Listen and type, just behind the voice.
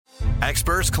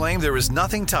Experts claim there is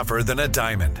nothing tougher than a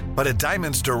diamond. But at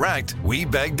Diamonds Direct, we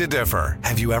beg to differ.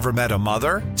 Have you ever met a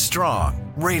mother?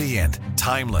 Strong, radiant,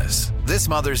 timeless. This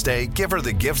Mother's Day, give her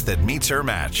the gift that meets her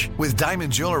match. With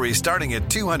diamond jewelry starting at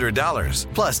 $200.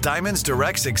 Plus Diamonds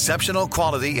Direct's exceptional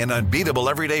quality and unbeatable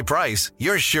everyday price,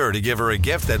 you're sure to give her a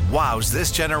gift that wows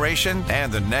this generation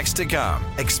and the next to come.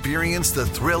 Experience the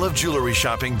thrill of jewelry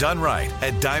shopping done right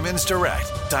at Diamonds Direct.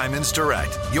 Diamonds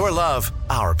Direct. Your love,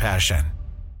 our passion.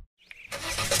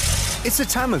 It's the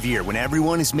time of year when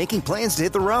everyone is making plans to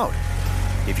hit the road.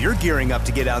 If you're gearing up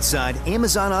to get outside,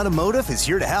 Amazon Automotive is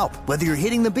here to help. Whether you're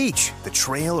hitting the beach, the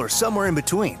trail, or somewhere in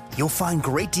between, you'll find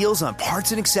great deals on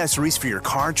parts and accessories for your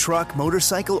car, truck,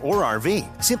 motorcycle, or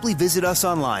RV. Simply visit us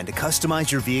online to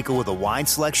customize your vehicle with a wide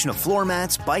selection of floor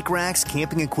mats, bike racks,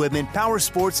 camping equipment, power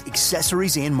sports,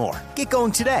 accessories, and more. Get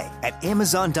going today at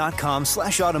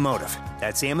Amazon.com/automotive.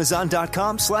 That's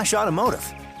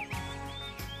Amazon.com/automotive.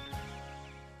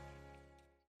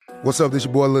 What's up, this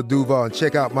your boy Lil Duval, and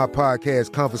check out my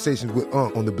podcast, Conversations with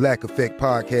Unc, on the Black Effect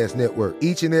Podcast Network.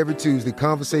 Each and every Tuesday,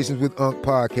 Conversations with Unc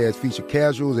podcast feature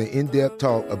casuals and in-depth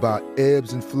talk about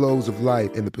ebbs and flows of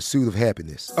life and the pursuit of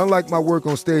happiness. Unlike my work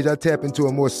on stage, I tap into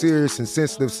a more serious and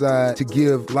sensitive side to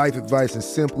give life advice and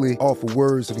simply offer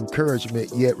words of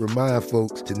encouragement, yet remind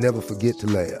folks to never forget to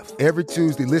laugh. Every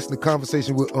Tuesday, listen to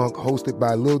Conversation with Unc, hosted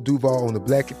by Lil Duval on the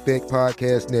Black Effect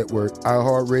Podcast Network,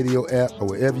 iHeartRadio app, or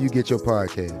wherever you get your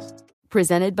podcasts.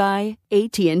 Presented by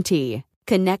AT&T.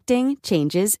 Connecting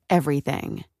changes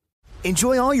everything.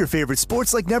 Enjoy all your favorite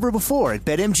sports like never before at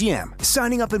BetMGM.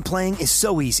 Signing up and playing is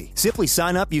so easy. Simply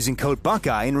sign up using code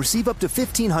Buckeye and receive up to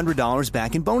 $1,500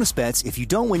 back in bonus bets if you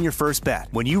don't win your first bet.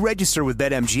 When you register with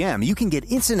BetMGM, you can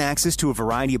get instant access to a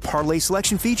variety of parlay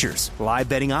selection features, live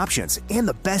betting options, and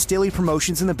the best daily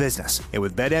promotions in the business. And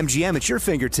with BetMGM at your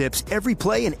fingertips, every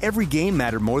play and every game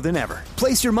matter more than ever.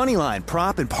 Place your moneyline,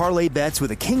 prop, and parlay bets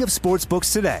with the king of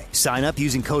sportsbooks today. Sign up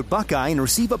using code Buckeye and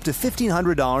receive up to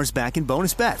 $1,500 back in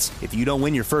bonus bets if you don't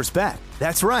win your first bet.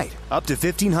 That's right, up to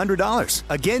 $1,500.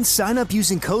 Again, sign up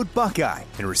using code Buckeye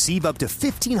and receive up to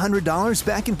 $1,500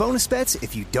 back in bonus bets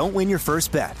if you don't win your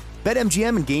first bet.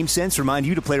 BetMGM and GameSense remind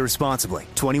you to play responsibly.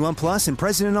 21 plus and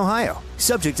present in Ohio.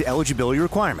 Subject to eligibility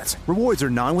requirements. Rewards are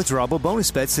non-withdrawable bonus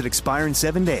bets that expire in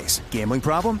 7 days. Gambling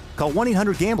problem? Call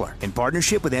 1-800-GAMBLER in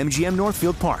partnership with MGM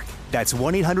Northfield Park. That's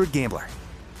 1-800-GAMBLER.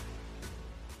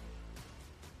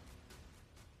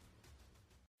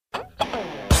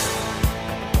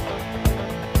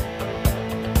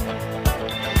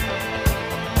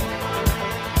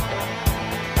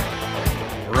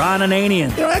 Ron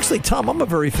Ananian. You know, actually, Tom, I'm a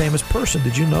very famous person.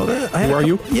 Did you know that? Who are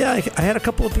you? Yeah, I had a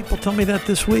couple of people tell me that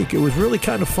this week. It was really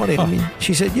kind of funny. I mean,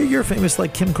 she said, you're famous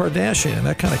like Kim Kardashian, and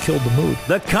that kind of killed the mood.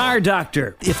 The Car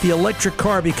Doctor. If the electric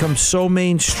car becomes so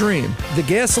mainstream, the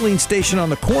gasoline station on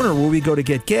the corner where we go to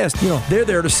get gas, they're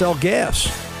there to sell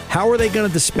gas. How are they going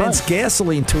to dispense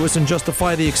gasoline to us and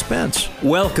justify the expense?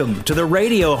 Welcome to the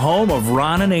radio home of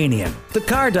Ron Ananian, the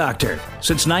Car Doctor.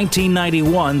 Since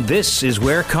 1991, this is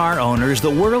where car owners the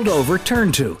world over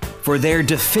turn to for their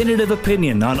definitive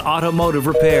opinion on automotive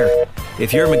repair.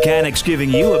 If your mechanic's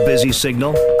giving you a busy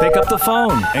signal, pick up the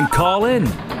phone and call in.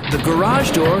 The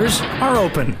garage doors are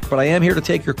open. But I am here to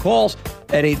take your calls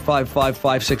at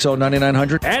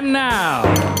 855-560-9900. And now,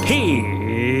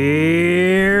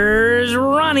 here's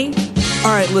Ronnie.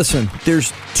 All right, listen,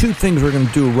 there's two things we're going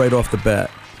to do right off the bat.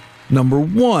 Number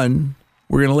one,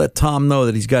 we're going to let Tom know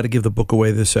that he's got to give the book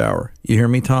away this hour. You hear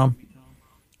me, Tom?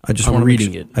 I'm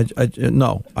reading it.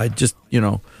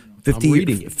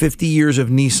 50 years of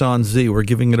Nissan Z. We're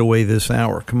giving it away this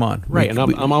hour. Come on. Right,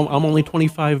 I'm only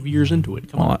 25 years into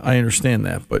it. Come on. I understand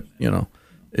that, but,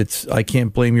 I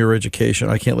can't blame your education.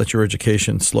 I can't let your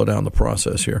education slow down the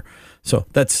process here. So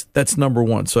that's number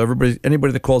one. So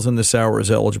anybody that calls in this hour is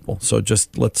eligible. So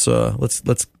just let's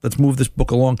move this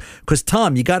book along. Because,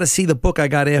 Tom, you got to see the book I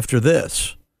got after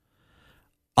this.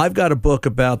 I've got a book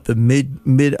about the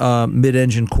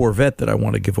mid-engine Corvette that I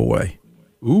want to give away.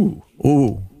 Ooh,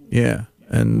 yeah,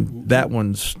 and that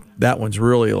one's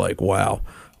really like wow.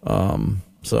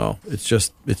 So it's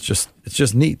just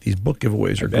neat. These book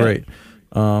giveaways are great.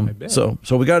 So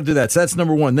we got to do that. So that's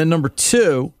number one. Then number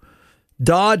two,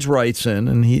 Dodge writes in,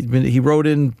 and he wrote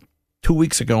in 2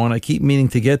 weeks ago, and I keep meaning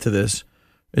to get to this.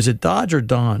 Is it Dodge or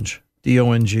Donge?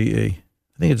 Donge? I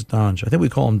think it's Donge. I think we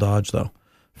call him Dodge though.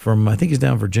 I think he's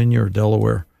down Virginia or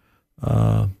Delaware,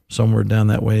 somewhere down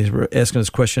that way. He's asking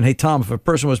this question. Hey, Tom, if a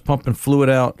person was pumping fluid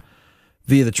out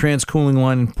via the trans-cooling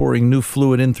line and pouring new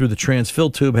fluid in through the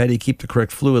trans-fill tube, how do you keep the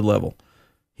correct fluid level?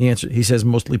 He says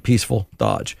mostly peaceful,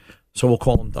 Dodge. So we'll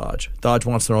call him Dodge. Dodge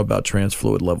wants to know about trans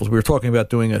fluid levels. We were talking about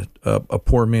doing a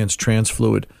poor man's trans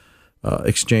fluid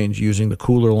exchange using the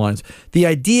cooler lines. The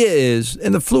idea is,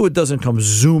 and the fluid doesn't come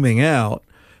zooming out,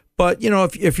 but,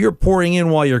 if you're pouring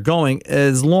in while you're going,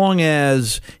 as long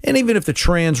as, and even if the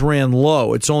trans ran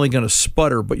low, it's only going to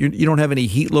sputter, but you don't have any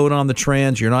heat load on the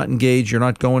trans, you're not engaged, you're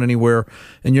not going anywhere,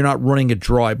 and you're not running it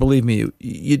dry. Believe me,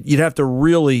 you'd have to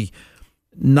really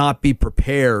not be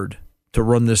prepared to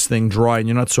run this thing dry, and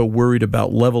you're not so worried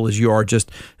about level as you are.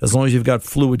 Just as long as you've got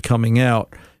fluid coming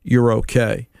out, you're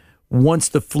okay. Once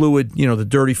the fluid, the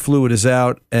dirty fluid is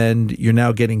out and you're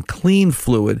now getting clean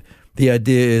fluid, the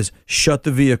idea is shut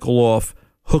the vehicle off,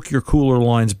 hook your cooler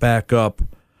lines back up,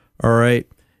 all right,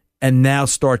 and now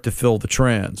start to fill the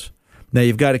trans. Now,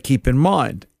 you've got to keep in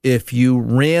mind, if you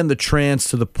ran the trans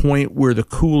to the point where the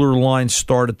cooler lines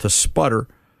started to sputter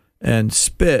and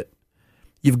spit,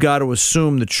 you've got to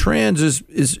assume the trans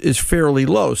is fairly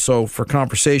low. So for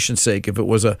conversation's sake, if it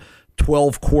was a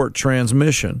 12-quart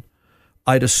transmission,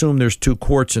 I'd assume there's 2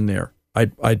 quarts in there.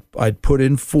 I'd put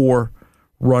in 4,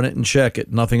 run it and check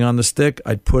it. Nothing on the stick,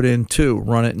 I'd put in 2,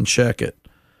 run it and check it.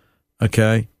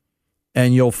 Okay?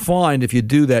 And you'll find if you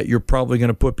do that, you're probably going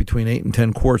to put between 8 and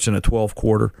 10 quarts in a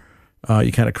 12-quarter.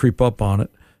 You kind of creep up on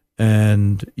it.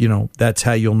 And, that's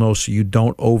how you'll know so you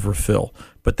don't overfill.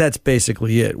 But that's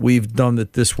basically it. We've done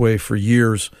it this way for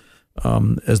years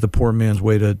as the poor man's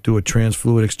way to do a trans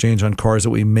fluid exchange on cars that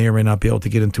we may or may not be able to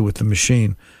get into with the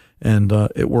machine. And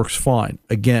it works fine.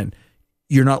 Again,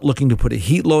 you're not looking to put a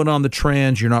heat load on the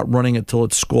trans. You're not running it till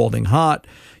it's scalding hot.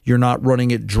 You're not running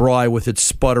it dry with it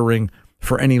sputtering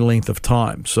for any length of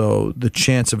time. So the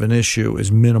chance of an issue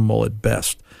is minimal at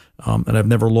best. And I've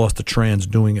never lost a trans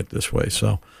doing it this way.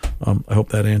 So I hope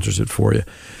that answers it for you.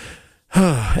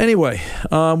 Anyway,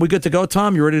 we good to go,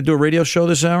 Tom? You ready to do a radio show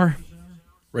this hour?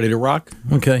 Ready to rock?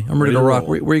 Okay, I'm ready to rock.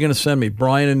 Where are you going to send me?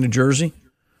 Brian in New Jersey?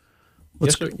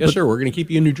 Yes, sir. We're going to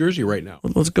keep you in New Jersey right now.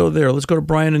 Let's go there. Let's go to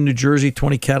Brian in New Jersey,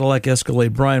 20 Cadillac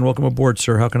Escalade. Brian, welcome aboard,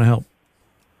 sir. How can I help?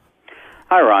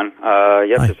 Hi, Ron.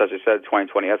 Yes, Hi. Just as you said,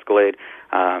 2020 Escalade.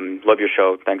 Love your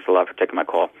show. Thanks a lot for taking my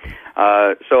call.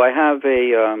 So I have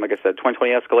a, like I said,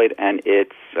 2020 Escalade, and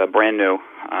it's brand new.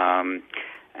 And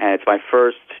it's my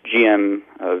first GM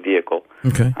vehicle.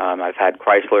 Okay. I've had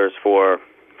Chryslers for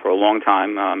a long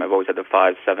time. I've always had the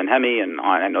 5.7 Hemi, and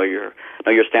I know your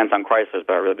stance on Chryslers,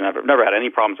 but I really never had any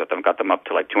problems with them. Got them up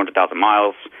to like 200,000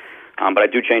 miles. But I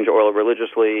do change oil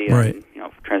religiously, right. And,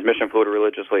 transmission fluid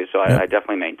religiously, so I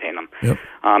definitely maintain them. Yep.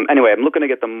 Anyway, I'm looking to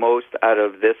get the most out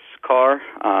of this car,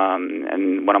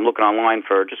 and when I'm looking online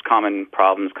for just common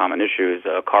problems, common issues,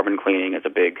 carbon cleaning is a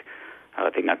big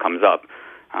thing that comes up.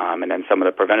 And then some of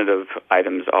the preventative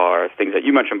items are things that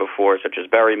you mentioned before, such as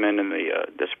Berryman and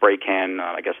the spray can,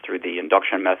 I guess through the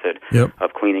induction method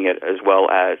of cleaning it, as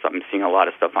well as I'm seeing a lot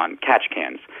of stuff on catch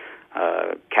cans.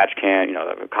 Catch can,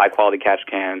 high-quality catch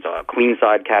cans, clean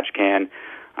side catch can.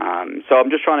 So I'm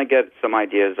just trying to get some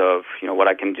ideas of, what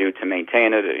I can do to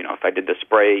maintain it. If I did the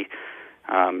spray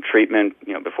treatment,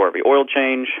 before every oil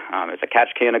change, is a catch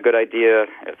can a good idea?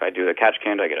 If I do the catch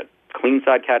can, do I get a clean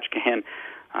side catch can?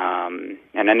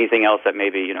 And anything else that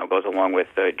maybe, goes along with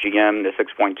the GM, the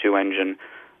 6.2 engine.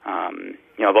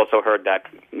 I've also heard that,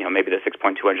 maybe the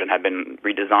 6.2 engine had been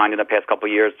redesigned in the past couple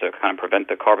of years to kind of prevent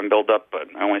the carbon buildup, but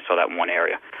I only saw that in one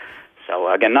area. So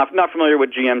again, not familiar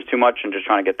with GMs too much, and just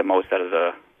trying to get the most out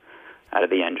of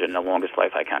the engine, the longest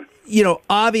life I can.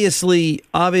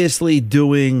 Obviously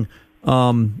doing,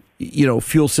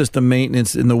 fuel system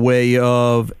maintenance in the way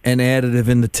of an additive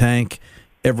in the tank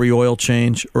every oil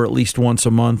change, or at least once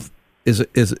a month, is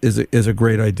a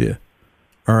great idea.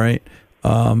 All right.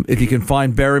 If you can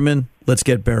find Berryman, let's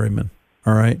get Berryman.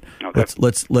 All right. Okay.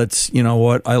 Let's. You know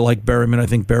what? I like Berryman. I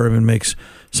think Berryman makes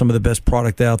some of the best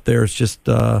product out there. It's just,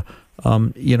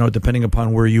 depending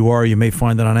upon where you are, you may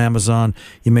find it on Amazon.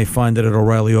 You may find it at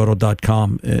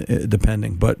O'ReillyAuto.com,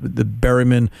 depending. But the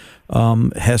Berryman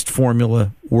Hest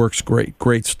formula works great.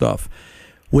 Great stuff.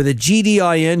 With a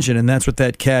GDI engine, and that's what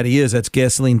that Caddy is. That's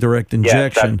gasoline direct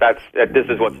injection. Yeah, this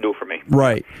is what's new for me.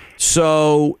 Right.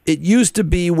 So it used to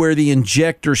be where the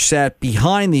injector sat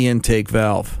behind the intake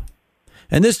valve.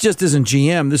 And this just isn't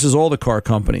GM. This is all the car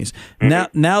companies.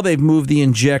 Mm-hmm. Now they've moved the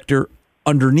injector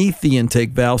underneath the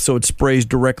intake valve so it sprays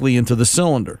directly into the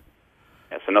cylinder.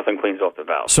 Yeah, so nothing cleans off the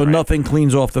valve. So nothing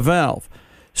cleans off the valve.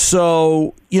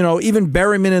 So, even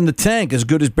Berryman in the tank, as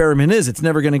good as Berryman is, it's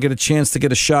never going to get a chance to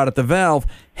get a shot at the valve,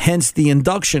 hence the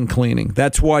induction cleaning.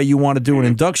 That's why you want to do an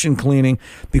induction cleaning,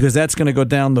 because that's going to go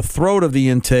down the throat of the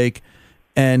intake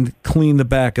and clean the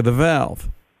back of the valve.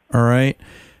 All right?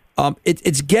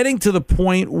 It's getting to the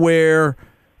point where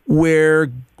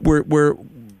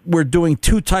we're doing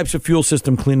 2 types of fuel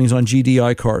system cleanings on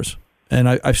GDI cars. And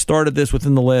I've started this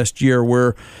within the last year,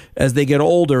 where as they get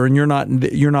older and you're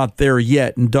not there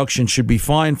yet, induction should be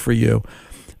fine for you.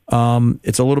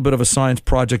 It's a little bit of a science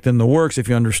project in the works, if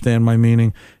you understand my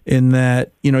meaning, in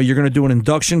that, you're going to do an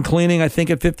induction cleaning, I think,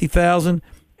 at 50,000,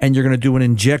 and you're going to do an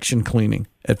injection cleaning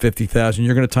at 50,000.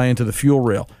 You're going to tie into the fuel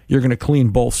rail. You're going to clean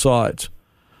both sides.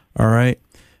 All right.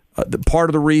 Part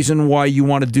of the reason why you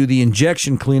want to do the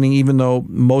injection cleaning, even though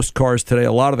most cars today,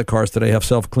 a lot of the cars today have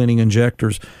self-cleaning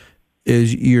injectors,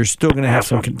 is you're still going to have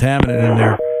some contaminant in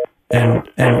there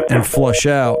and flush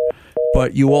out.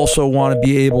 But you also want to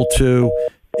be able to,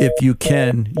 if you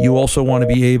can, you also want to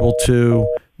be able to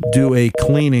do a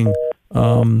cleaning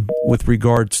with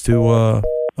regards to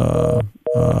the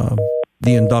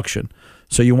induction.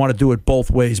 So you want to do it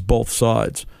both ways, both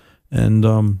sides, and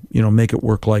make it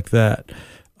work like that.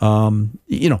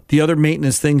 The other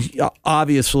maintenance things,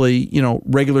 obviously,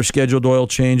 regular scheduled oil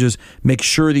changes. Make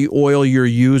sure the oil you're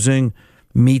using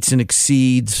meets and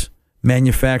exceeds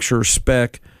manufacturer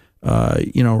spec.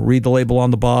 Read the label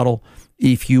on the bottle.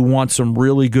 If you want some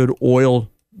really good oil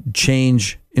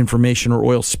change information or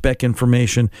oil spec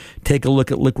information, take a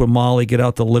look at Liquid Moly. Get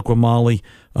out to Liquid Moly,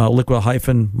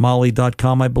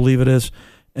 liquid-moly.com, I believe it is.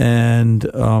 And,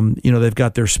 they've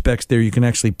got their specs there. You can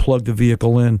actually plug the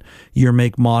vehicle in, your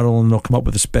make, model, and they'll come up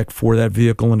with a spec for that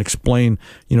vehicle and explain.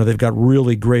 They've got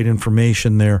really great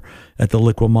information there at the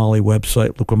Liquid Moly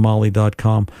website,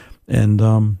 liquidmoly.com. And,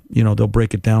 they'll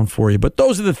break it down for you. But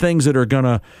those are the things that are going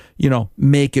to,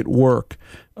 make it work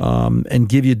and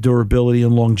give you durability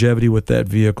and longevity with that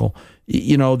vehicle.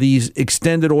 These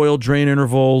extended oil drain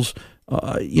intervals,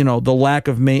 the lack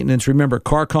of maintenance. Remember,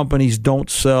 car companies don't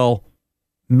sell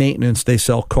maintenance, they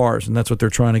sell cars, and that's what they're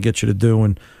trying to get you to do,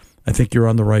 and I think you're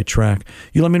on the right track.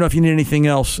 You let me know if you need anything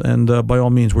else, and by all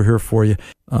means, we're here for you.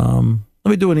 Let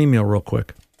me do an email real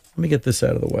quick. Let me get this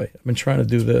out of the way. I've been trying to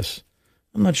do this.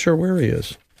 I'm not sure where he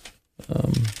is.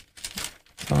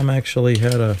 Tom actually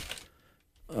had a...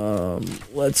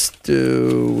 let's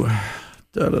do...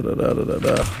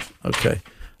 Okay.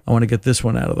 I want to get this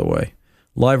one out of the way.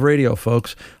 Live radio,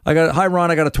 folks. Hi,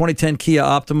 Ron. I got a 2010 Kia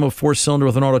Optima 4-cylinder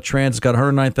with an auto trans. It's got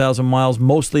 109,000 miles,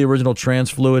 mostly original trans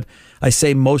fluid. I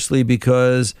say mostly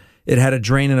because it had a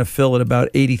drain and a fill at about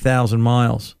 80,000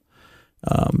 miles.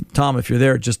 Tom, if you're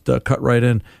there, just cut right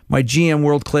in. My GM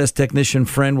world-class technician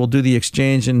friend will do the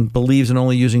exchange and believes in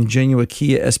only using genuine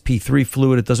Kia SP3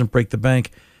 fluid. It doesn't break the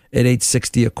bank at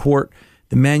 $8.60 a quart.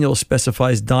 The manual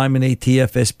specifies Diamond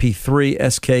ATF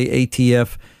SP3, SK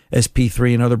ATF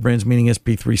SP3, and other brands meaning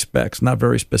SP3 specs. Not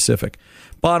very specific.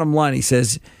 Bottom line, he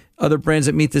says, other brands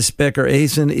that meet this spec are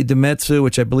Aisin, Idemitsu,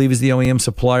 which I believe is the OEM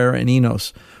supplier, and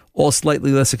Enos. All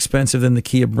slightly less expensive than the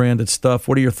Kia branded stuff.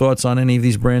 What are your thoughts on any of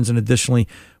these brands? And additionally,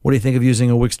 what do you think of using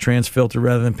a Wix trans filter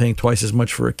rather than paying twice as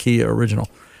much for a Kia original?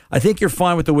 I think you're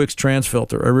fine with the Wix trans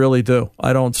filter. I really do.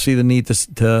 I don't see the need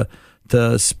to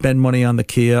spend money on the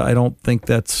Kia. I don't think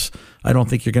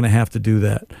you're going to have to do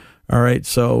that. All right,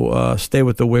 so stay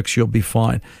with the Wix. You'll be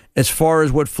fine. As far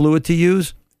as what fluid to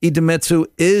use, Idemitsu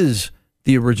is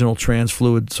the original trans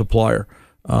fluid supplier.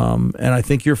 And I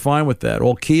think you're fine with that.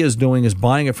 All Kia is doing is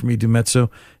buying it from Idemitsu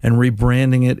and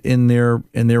rebranding it in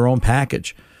their own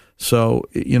package. So,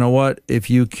 you know what? If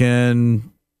you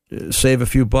can save a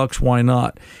few bucks, why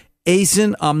not?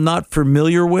 Aisin, I'm not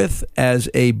familiar with as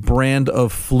a brand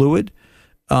of fluid.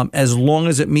 As long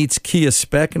as it meets Kia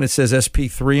spec and it says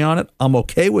SP3 on it, I'm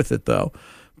okay with it, though.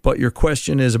 But your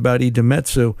question is about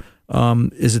Idemitsu.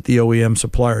 Is it the OEM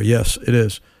supplier? Yes, it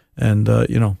is. And,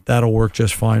 that'll work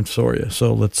just fine for you.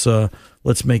 So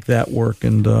let's make that work,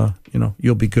 and,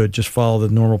 you'll be good. Just follow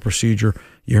the normal procedure.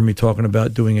 You hear me talking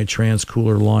about doing a trans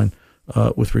cooler line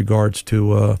with regards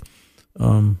to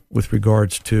doing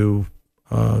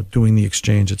the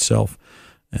exchange itself.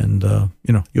 And,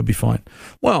 you'll be fine.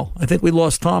 Well, I think we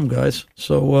lost Tom, guys.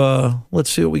 So let's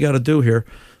see what we got to do here.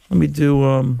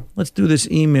 Let's do this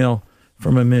email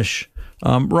from Amish.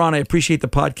 Ron, I appreciate the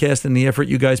podcast and the effort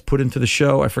you guys put into the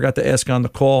show. I forgot to ask on the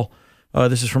call.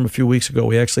 This is from a few weeks ago.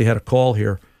 We actually had a call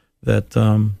here that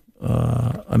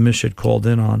Amish had called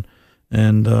in on.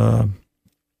 And we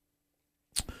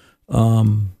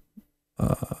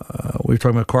were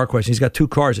talking about car questions. He's got 2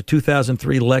 cars, a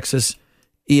 2003 Lexus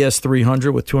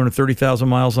ES300 with 230,000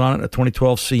 miles on it, a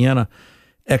 2012 Sienna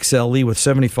XLE with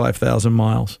 75,000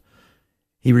 miles.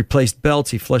 He replaced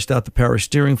belts. He flushed out the power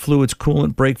steering fluids,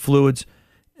 coolant, brake fluids.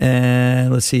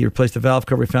 And let's see, he replaced the valve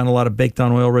cover. He found a lot of baked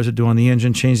on oil residue on the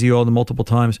engine, changed the oil multiple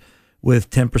times with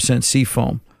 10%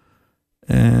 seafoam.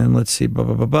 And let's see,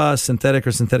 synthetic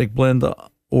or synthetic blend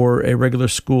or a regular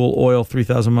school oil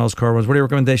 3,000 miles car runs? What are your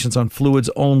recommendations on fluids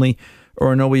only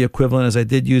or an OE equivalent, as I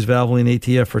did use Valvoline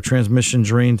ATF for transmission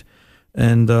drained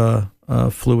and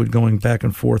fluid going back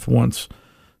and forth once.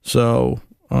 So,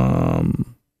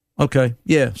 okay.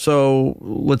 Yeah. So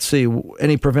let's see.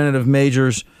 Any preventative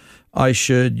measures I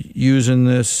should use in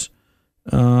this?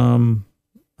 Let's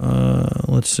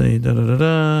see.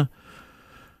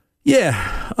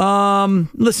 Yeah.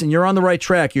 Listen, you're on the right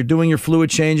track. You're doing your fluid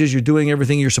changes. You're doing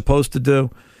everything you're supposed to do.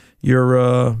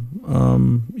 You're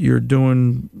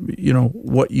doing,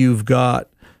 what you've got,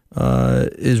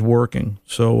 is working.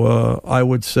 So, I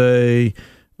would say,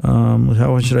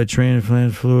 how should I train a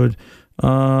fluid?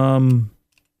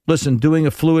 Listen, doing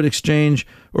a fluid exchange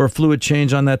or a fluid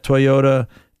change on that Toyota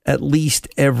at least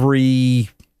every,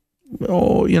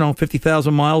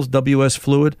 50,000 miles, WS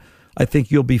fluid, I think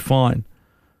you'll be fine.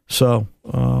 So,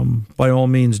 by all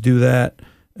means, do that,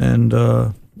 and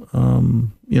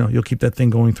you'll keep that thing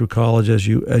going through college as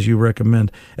you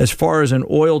recommend. As far as an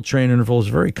oil drain interval, it's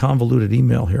a very convoluted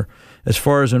email here. As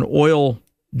far as an oil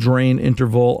drain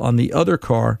interval on the other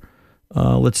car,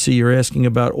 let's see. You're asking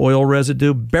about oil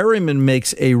residue. Berryman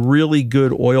makes a really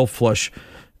good oil flush,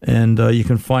 and you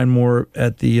can find more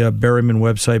at the Berryman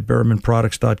website,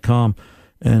 berrymanproducts.com,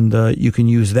 and you can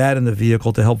use that in the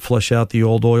vehicle to help flush out the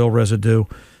old oil residue.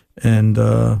 And,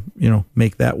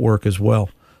 make that work as well.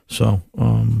 So,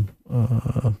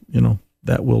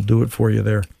 that will do it for you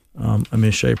there.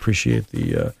 Amish, I appreciate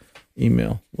the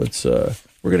email. We're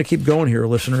going to keep going here,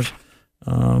 listeners.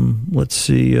 Let's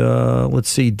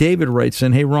see. David writes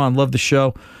in, "Hey, Ron, love the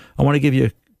show. I want to give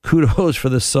you kudos for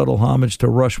the subtle homage to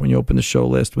Rush when you opened the show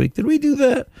last week." Did we do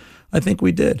that? I think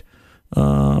we did.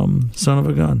 Son of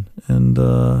a gun. And,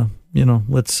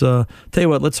 let's tell you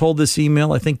what, let's hold this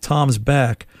email. I think Tom's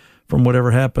back from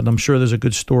whatever happened. I'm sure there's a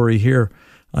good story here.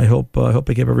 I hope I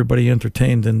kept everybody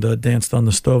entertained and danced on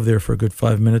the stove there for a good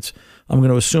 5 minutes. I'm going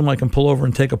to assume I can pull over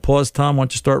and take a pause. Tom, why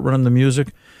don't you start running the music?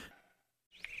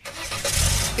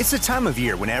 It's the time of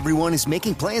year when everyone is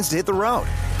making plans to hit the road.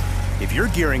 If you're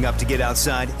gearing up to get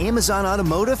outside, Amazon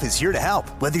Automotive is here to help.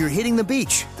 Whether you're hitting the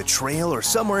beach, the trail, or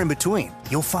somewhere in between,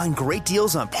 you'll find great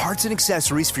deals on parts and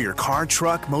accessories for your car,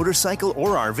 truck, motorcycle,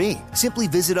 or RV. Simply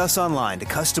visit us online to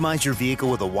customize your vehicle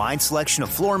with a wide selection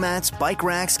of floor mats, bike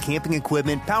racks, camping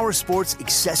equipment, power sports,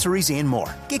 accessories, and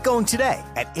more. Get going today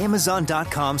at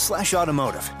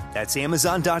Amazon.com/automotive. That's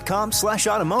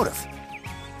Amazon.com/automotive.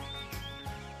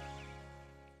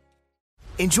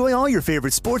 Enjoy all your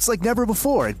favorite sports like never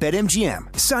before at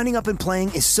BetMGM. Signing up and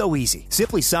playing is so easy.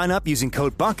 Simply sign up using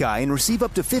code Buckeye and receive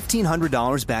up to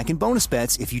 $1,500 back in bonus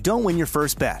bets if you don't win your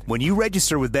first bet. When you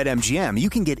register with BetMGM, you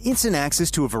can get instant access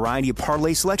to a variety of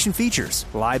parlay selection features,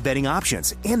 live betting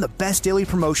options, and the best daily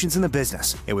promotions in the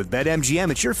business. And with BetMGM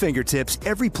at your fingertips,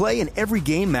 every play and every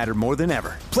game matter more than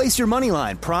ever. Place your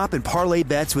moneyline, prop, and parlay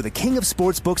bets with the king of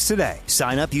sportsbooks today.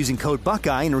 Sign up using code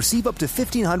Buckeye and receive up to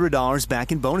 $1,500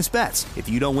 back in bonus bets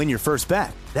if you don't win your first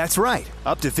bet. That's right,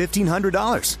 up to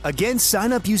 $1,500. Again,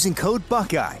 sign up using code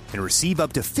Buckeye and receive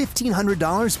up to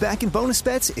 $1,500 back in bonus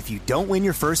bets if you don't win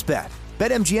your first bet.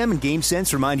 BetMGM and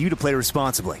GameSense remind you to play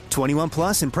responsibly. 21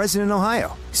 plus and present in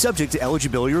Ohio. Subject to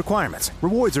eligibility requirements.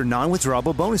 Rewards are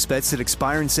non-withdrawable bonus bets that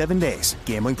expire in 7 days.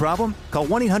 Gambling problem? Call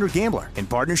 1-800-GAMBLER in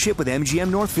partnership with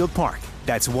MGM Northfield Park.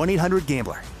 That's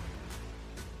 1-800-GAMBLER.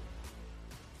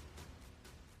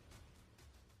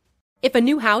 If a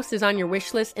new house is on your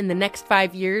wish list in the next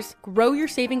 5 years, grow your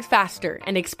savings faster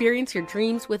and experience your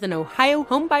dreams with an Ohio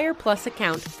Homebuyer Plus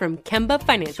account from Kemba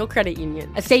Financial Credit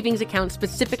Union. A savings account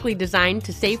specifically designed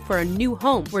to save for a new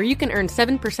home, where you can earn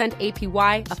 7%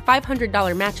 APY, a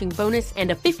 $500 matching bonus,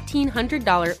 and a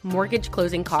 $1,500 mortgage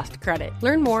closing cost credit.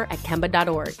 Learn more at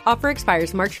Kemba.org. Offer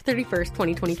expires March 31st,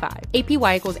 2025.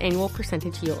 APY equals annual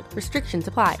percentage yield. Restrictions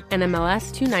apply.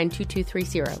 NMLS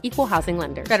 292230. Equal housing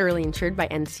lender. Federally insured by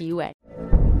NCUA.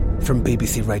 From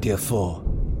BBC Radio 4,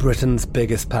 Britain's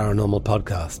biggest paranormal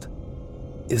podcast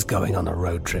is going on a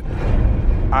road trip.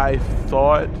 I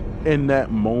thought in that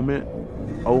moment,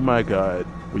 oh my God,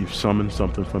 we've summoned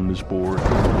something from this board.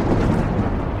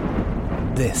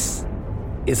 This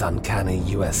is Uncanny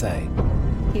USA.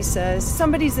 He says,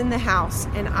 somebody's in the house,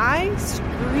 and I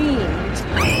screamed.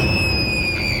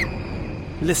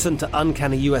 Listen to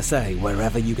Uncanny USA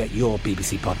wherever you get your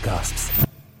BBC podcasts,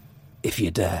 if you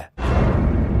dare.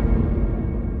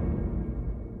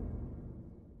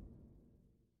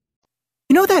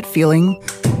 You know that feeling?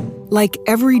 Like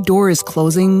every door is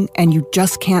closing and you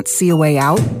just can't see a way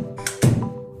out?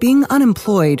 Being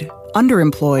unemployed,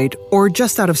 underemployed, or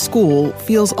just out of school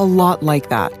feels a lot like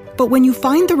that. But when you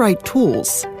find the right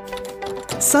tools,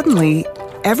 suddenly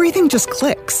everything just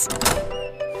clicks.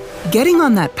 Getting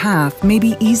on that path may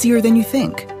be easier than you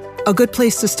think. A good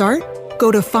place to start?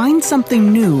 Go to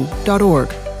findsomethingnew.org.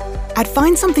 At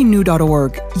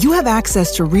findsomethingnew.org, you have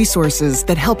access to resources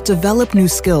that help develop new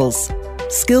skills.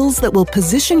 Skills that will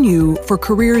position you for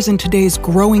careers in today's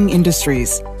growing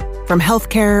industries. From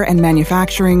healthcare and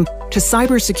manufacturing to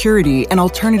cybersecurity and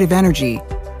alternative energy.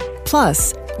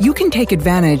 Plus, you can take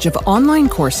advantage of online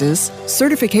courses,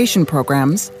 certification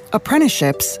programs,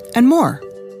 apprenticeships, and more.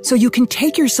 So you can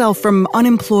take yourself from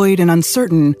unemployed and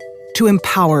uncertain to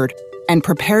empowered and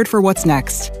prepared for what's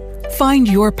next. Find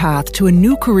your path to a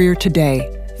new career today.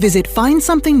 Visit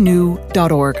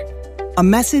findsomethingnew.org. A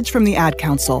message from the Ad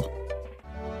Council.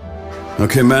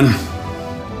 Okay, men.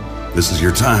 This is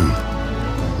your time.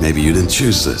 Maybe you didn't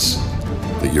choose this,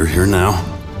 but you're here now.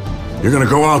 You're gonna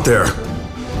go out there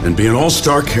and be an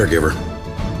all-star caregiver.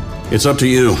 It's up to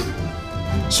you.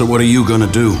 So what are you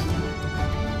gonna do?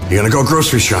 You're gonna go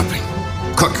grocery shopping,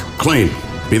 cook, clean,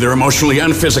 be there emotionally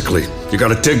and physically. You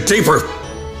gotta dig deeper.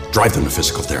 Drive them to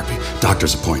physical therapy,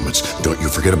 doctor's appointments. Don't you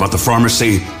forget about the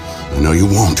pharmacy. I know you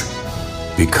won't.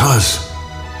 Because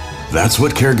that's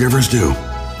what caregivers do.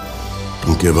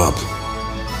 Don't give up.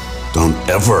 Don't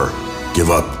ever give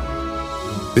up.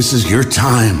 This is your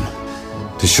time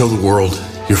to show the world,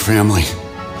 your family,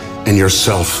 and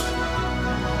yourself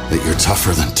that you're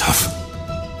tougher than tough.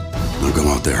 Now go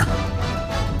out there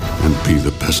and be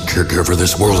the best caregiver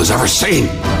this world has ever seen.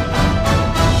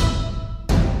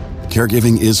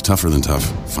 Caregiving is tougher than tough.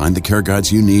 Find the care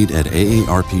guides you need at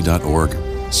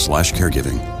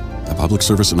aarp.org/caregiving. A public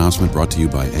service announcement brought to you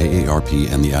by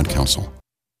AARP and the Ad Council.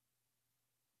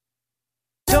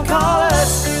 Don't call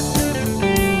us.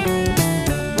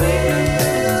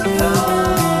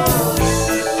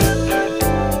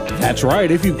 That's right.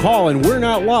 If you call and we're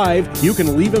not live, you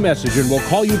can leave a message and we'll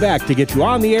call you back to get you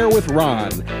on the air with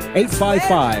Ron.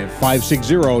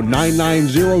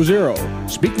 855-560-9900.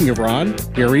 Speaking of Ron,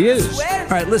 here he is. All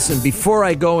right, listen, before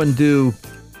I go and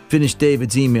finish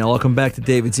David's email, I'll come back to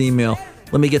David's email.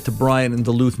 Let me get to Brian in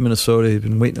Duluth, Minnesota. He's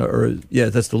been waiting,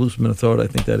 that's Duluth, Minnesota. I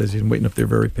think that is. He's been waiting up there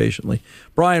very patiently.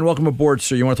 Brian, welcome aboard,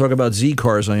 sir. You want to talk about Z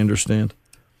cars, I understand.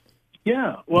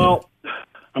 Yeah, well,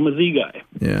 I'm a Z guy,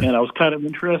 and I was kind of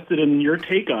interested in your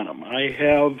take on them. I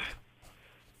have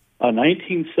a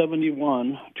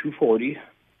 1971 240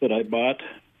 that I bought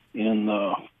in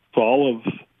the fall of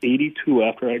 '82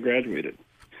 after I graduated,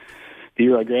 the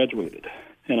year I graduated,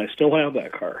 and I still have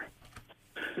that car.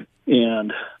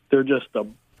 And they're just a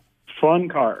fun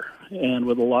car and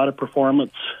with a lot of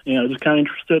performance, and I'm just kind of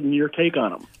interested in your take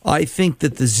on them. I think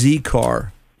that the Z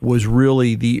car was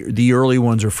really the early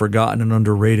ones are forgotten and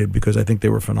underrated because I think they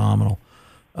were phenomenal.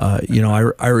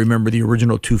 I remember the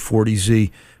original 240Z.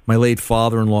 My late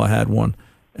father-in-law had one,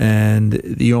 and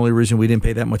the only reason we didn't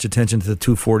pay that much attention to the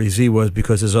 240Z was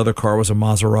because his other car was a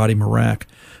Maserati Merak,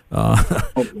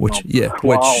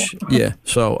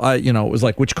 So it was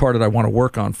like, which car did I want to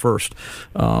work on first?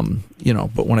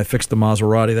 But when I fixed the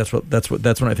Maserati, that's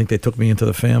when I think they took me into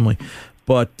the family.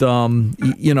 But,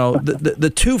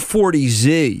 the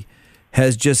 240Z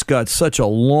has just got such a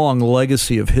long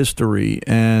legacy of history.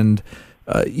 And,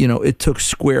 it took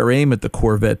square aim at the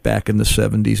Corvette back in the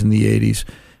 70s and the 80s.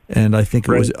 And I think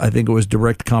it was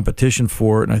direct competition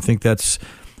for it. And I think that's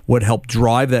what helped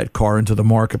drive that car into the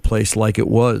marketplace like it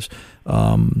was.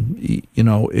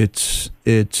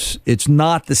 It's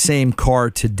not the same car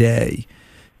today.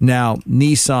 Now,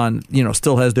 Nissan,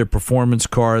 still has their performance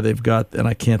car. They've got, and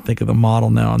I can't think of the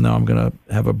model now. Now I'm going to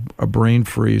have a brain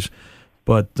freeze.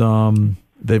 But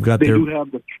they've got their...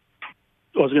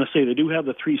 I was going to say, they do have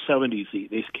the 370Z.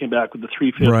 They came back with the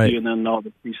 350 and then now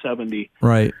the 370.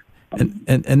 Right. And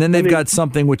then they've got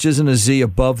something which isn't a Z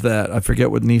above that. I forget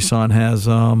what Nissan has.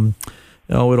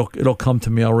 It'll come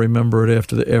to me. I'll remember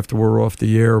it after we're off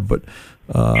the air. But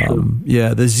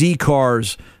the Z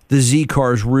cars. The Z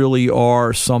cars really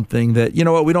are something that,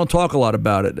 we don't talk a lot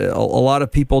about it. A lot of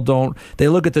people don't. They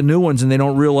look at the new ones and they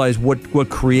don't realize what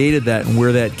created that and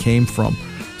where that came from.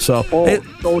 So,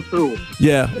 so true.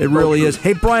 Yeah, it really is.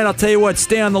 Hey, Brian, I'll tell you what.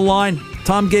 Stay on the line.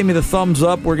 Tom gave me the thumbs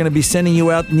up. We're going to be sending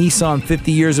you out Nissan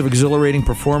 50 Years of Exhilarating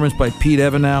Performance by Pete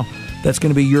Evanow. That's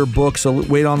going to be your book, so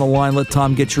wait on the line. Let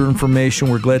Tom get your information.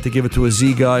 We're glad to give it to a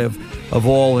Z guy of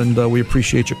all, and we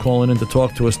appreciate you calling in to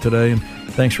talk to us today. And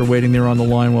thanks for waiting there on the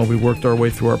line while we worked our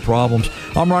way through our problems.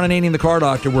 I'm Ron Ananian, the Car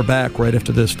Doctor. We're back right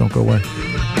after this. Don't go away.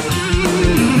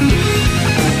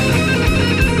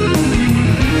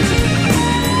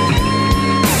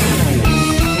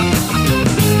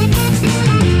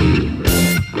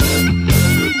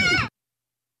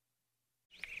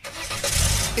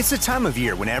 It's the time of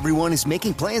year when everyone is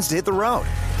making plans to hit the road.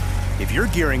 If you're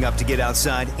gearing up to get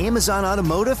outside, Amazon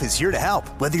Automotive is here to help.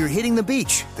 Whether you're hitting the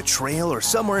beach, the trail, or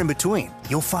somewhere in between,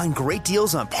 you'll find great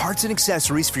deals on parts and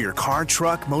accessories for your car,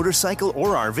 truck, motorcycle, or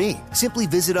RV. Simply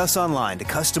visit us online to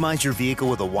customize your vehicle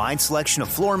with a wide selection of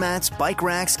floor mats, bike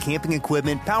racks, camping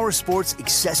equipment, power sports,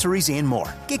 accessories, and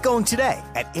more. Get going today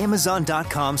at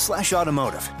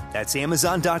Amazon.com/automotive. That's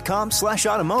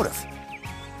Amazon.com/automotive.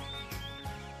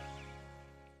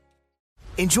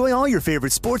 Enjoy all your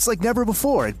favorite sports like never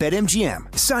before at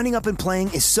BetMGM. Signing up and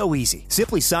playing is so easy.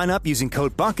 Simply sign up using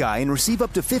code Buckeye and receive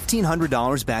up to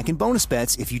 $1,500 back in bonus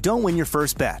bets if you don't win your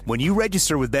first bet. When you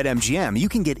register with BetMGM, you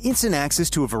can get instant access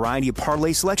to a variety of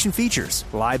parlay selection features,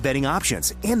 live betting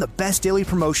options, and the best daily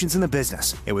promotions in the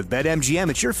business. And with BetMGM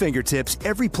at your fingertips,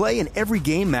 every play and every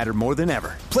game matter more than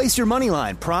ever. Place your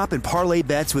moneyline, prop, and parlay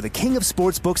bets with the king of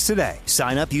sportsbooks today.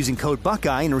 Sign up using code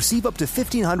Buckeye and receive up to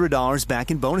 $1,500 back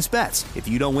in bonus bets if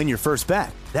you don't win your first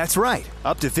bet. That's right,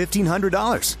 up to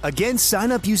 $1,500. Again,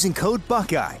 sign up using code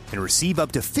Buckeye and receive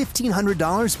up to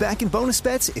 $1,500 back in bonus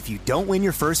bets if you don't win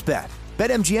your first bet.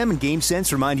 BetMGM and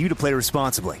GameSense remind you to play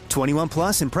responsibly. 21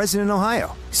 plus and present in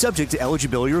Ohio. Subject to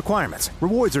eligibility requirements.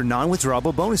 Rewards are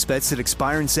non-withdrawable bonus bets that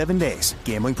expire in 7 days.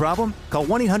 Gambling problem? Call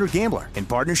 1-800-GAMBLER in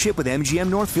partnership with MGM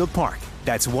Northfield Park.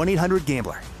 That's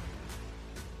 1-800-GAMBLER.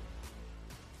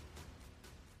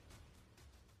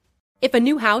 If a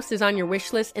new house is on your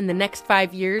wish list in the next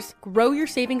 5 years, grow your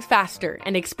savings faster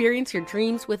and experience your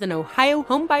dreams with an Ohio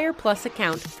Homebuyer Plus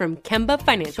account from Kemba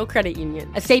Financial Credit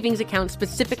Union. A savings account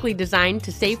specifically designed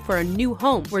to save for a new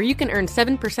home where you can earn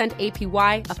 7%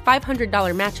 APY, a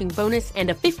 $500 matching bonus,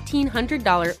 and a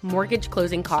 $1,500 mortgage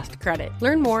closing cost credit.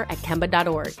 Learn more at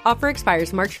Kemba.org. Offer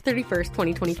expires March 31st,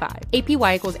 2025.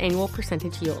 APY equals annual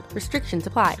percentage yield. Restrictions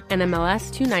apply.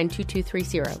 NMLS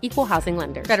 292230. Equal housing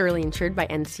lender. Federally insured by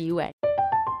NCUA.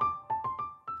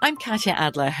 I'm Katya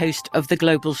Adler, host of The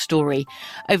Global Story.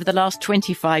 Over the last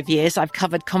 25 years, I've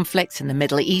covered conflicts in the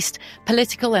Middle East,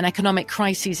 political and economic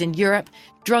crises in Europe,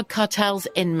 drug cartels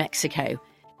in Mexico.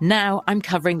 Now I'm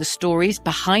covering the stories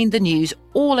behind the news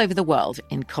all over the world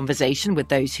in conversation with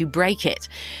those who break it.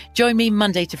 Join me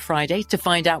Monday to Friday to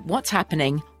find out what's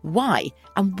happening, why,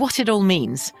 and what it all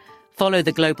means. Follow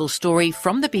The Global Story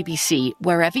from the BBC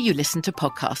wherever you listen to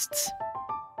podcasts.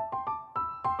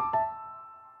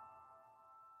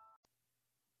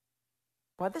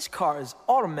 Why, this car is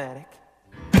automatic,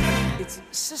 it's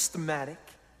systematic,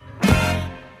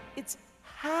 it's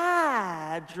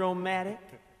hydromatic.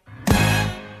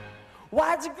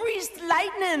 Why, it's greased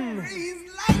lightning!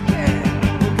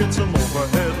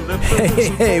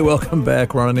 Hey, welcome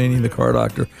back, Ron Ananian, the Car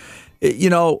Doctor.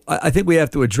 You know, I think we have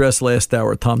to address last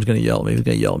hour. Tom's going to yell at me. He's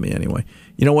going to yell at me anyway.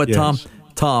 You know what, Yes.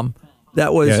 Tom,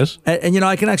 that was, Yes. and you know,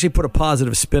 I can actually put a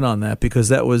positive spin on that because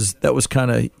that was kind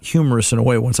of humorous in a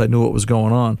way once I knew what was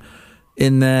going on.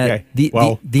 In that the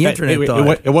internet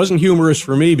died. It wasn't humorous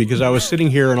for me because I was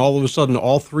sitting here and all of a sudden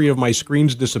all three of my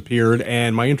screens disappeared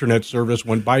and my internet service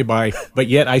went bye-bye, but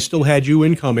yet I still had you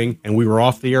incoming and we were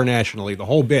off the air nationally. The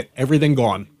whole bit, everything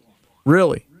gone.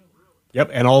 Really?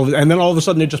 Yep, and then all of a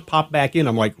sudden it just popped back in.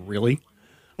 I'm like, really?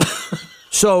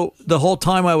 So the whole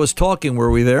time I was talking, were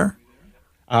we there?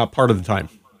 Part of the time.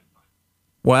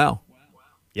 Wow.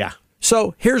 Yeah.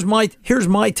 So here's my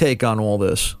take on all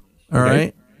this. All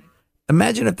right.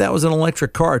 Imagine if that was an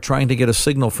electric car trying to get a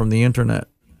signal from the internet.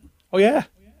 Oh yeah.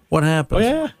 What happens?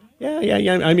 Oh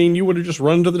yeah. I mean, you would have just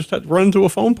run to a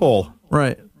phone pole.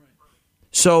 Right.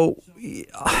 So,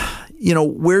 you know,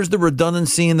 where's the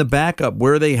redundancy in the backup?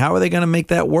 How are they going to make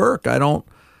that work?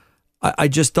 I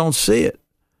just don't see it.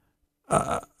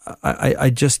 I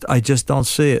just don't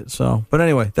see it. So, but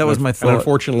anyway, that was my thought. And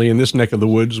unfortunately, in this neck of the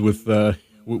woods with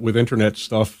internet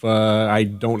stuff, I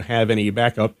don't have any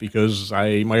backup because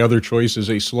my other choice is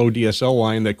a slow DSL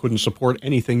line that couldn't support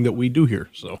anything that we do here.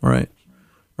 So right.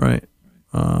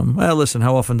 Well, listen,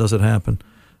 how often does it happen?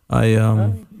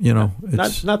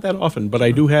 It's not that often, but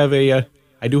I do have a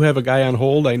guy on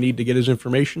hold. I need to get his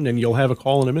information, and you'll have a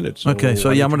call in a minute. So okay, so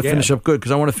I'm going to finish up good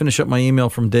because I want to finish up my email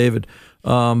from David.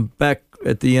 Back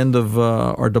at the end of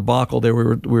our debacle there, we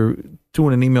were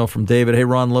doing an email from David. Hey,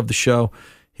 Ron, love the show.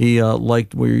 He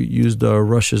liked we used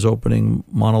Rush's opening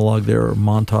monologue there, or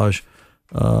montage,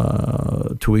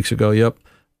 2 weeks ago. Yep.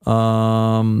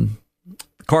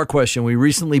 Car question. We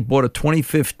recently bought a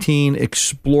 2015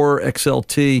 Explorer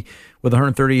XLT with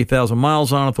 138,000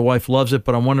 miles on it. The wife loves it,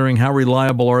 but I'm wondering how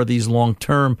reliable are these long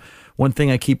term? One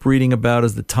thing I keep reading about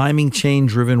is the timing chain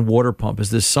driven water pump. Is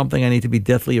this something I need to be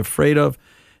deathly afraid of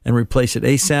and replace it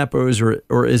ASAP,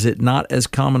 or is it not as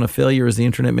common a failure as the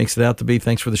internet makes it out to be?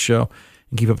 Thanks for the show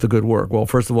and keep up the good work. Well,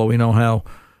 first of all, we know how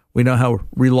We know how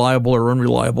reliable or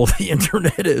unreliable the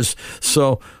internet is.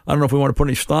 So I don't know if we want to put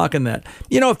any stock in that.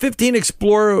 A 15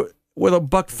 Explorer with a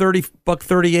 $130,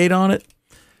 $138 on it.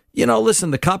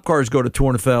 Listen, the cop cars go to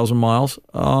 200,000 miles.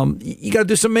 You got to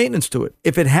do some maintenance to it.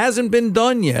 If it hasn't been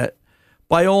done yet,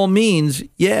 by all means,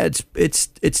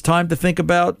 it's time to think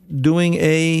about doing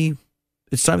a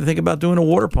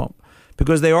water pump,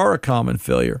 because they are a common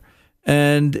failure.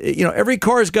 And, every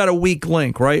car's got a weak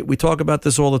link, right? We talk about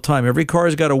this all the time. Every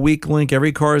car's got a weak link.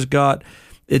 Every car's got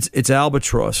its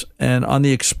albatross. And on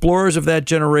the Explorers of that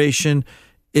generation,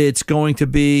 it's going to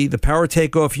be the power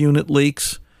takeoff unit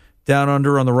leaks down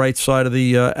under on the right side of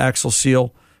the axle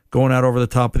seal, going out over the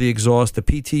top of the exhaust. The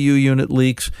PTU unit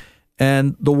leaks,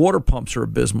 and the water pumps are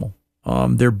abysmal.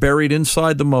 They're buried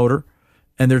inside the motor,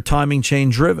 and they're timing chain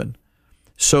driven.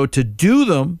 So to do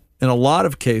them, in a lot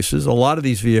of cases, a lot of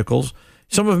these vehicles,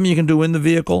 some of them you can do in the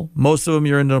vehicle. Most of them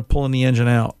you're ending up pulling the engine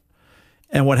out.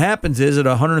 And what happens is at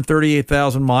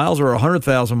 138,000 miles or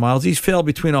 100,000 miles, these fail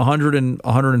between 100 and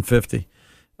 150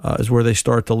 is where they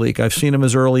start to leak. I've seen them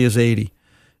as early as 80.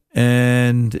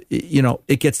 And,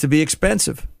 it gets to be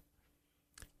expensive.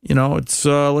 It's,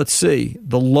 let's see,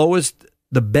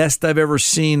 the best I've ever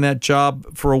seen that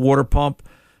job for a water pump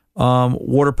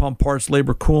parts,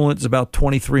 labor, coolant is about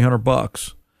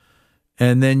 $2,300.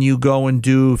 And then you go and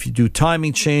if you do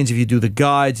timing chains, if you do the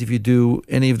guides, if you do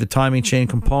any of the timing chain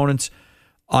components,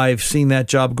 I've seen that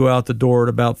job go out the door at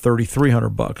about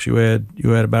 $3,300. You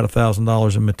add about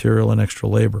 $1,000 in material and extra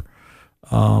labor.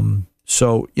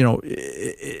 So,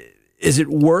 is it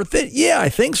worth it? Yeah, I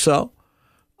think so.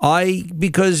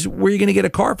 Because where are you going to get a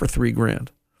car for $3,000?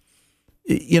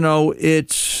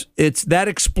 It's that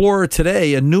Explorer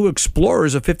today. A new Explorer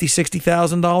is a $50,000,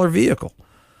 $60,000 vehicle.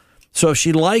 So if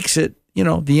she likes it,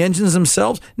 the engines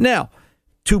themselves. Now,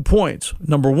 2 points.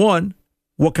 Number one,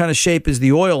 what kind of shape is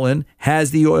the oil in?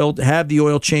 Have the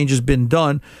oil changes been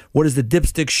done? What does the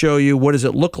dipstick show you? What does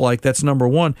it look like? That's number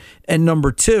one. And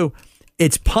number two,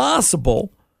 it's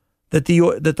possible that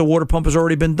the water pump has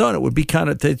already been done. It would be kind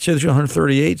of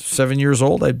 138, 7 years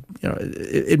old.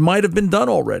 It might have been done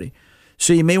already.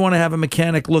 So you may want to have a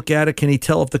mechanic look at it. Can he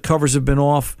tell if the covers have been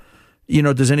off?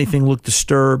 Does anything look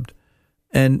disturbed?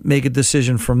 And make a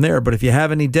decision from there. But if you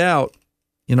have any doubt,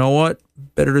 you know what?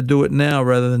 Better to do it now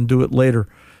rather than do it later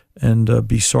and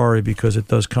be sorry, because it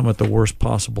does come at the worst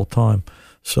possible time.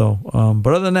 So,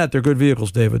 but other than that, they're good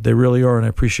vehicles, David. They really are, and I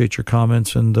appreciate your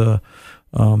comments and,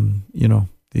 listening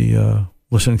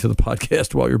to the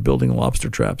podcast while you're building lobster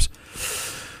traps.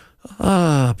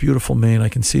 Beautiful Maine. I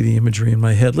can see the imagery in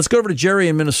my head. Let's go over to Jerry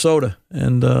in Minnesota.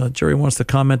 And Jerry wants to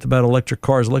comment about electric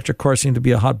cars. Electric cars seem to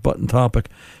be a hot button topic.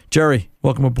 Jerry,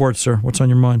 welcome aboard, sir. What's on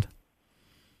your mind?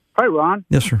 Hi, Ron.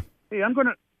 Yes, sir. Hey, I'm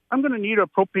gonna need a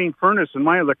propane furnace in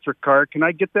my electric car. Can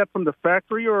I get that from the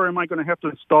factory, or am I going to have to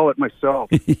install it myself?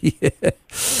 Yeah.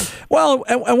 Well,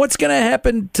 and what's going to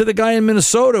happen to the guy in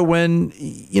Minnesota when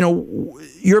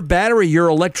your battery, your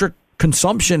electric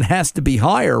consumption has to be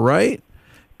higher, right?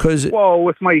 Well,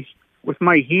 with my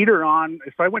heater on,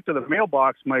 if I went to the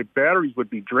mailbox, my batteries would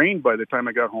be drained by the time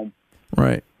I got home.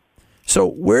 Right. So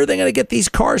where are they going to get these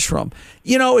cars from?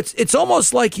 It's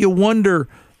almost like you wonder,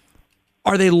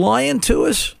 are they lying to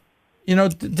us? Do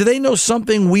they know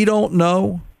something we don't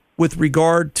know with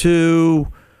regard to,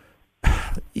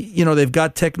 they've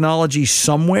got technology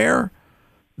somewhere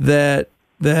that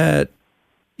are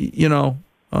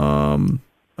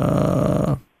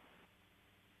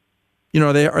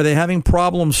they having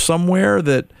problems somewhere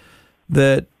that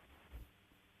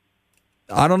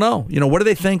I don't know. What are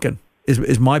they thinking?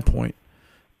 Is my point.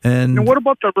 And what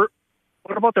about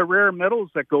the rare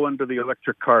metals that go into the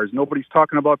electric cars? Nobody's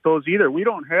talking about those either. We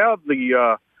don't have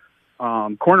the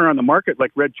corner on the market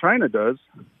like Red China does.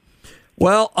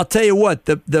 Well, I'll tell you what,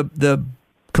 the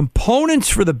components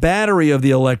for the battery of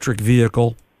the electric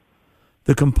vehicle,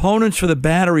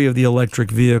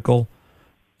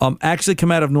 actually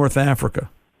come out of North Africa.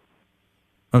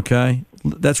 Okay,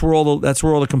 that's where all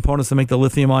the components that make the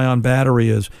lithium-ion battery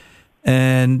is.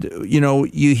 And,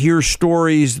 you hear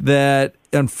stories that,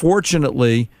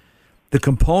 unfortunately, the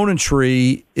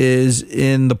componentry is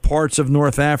in the parts of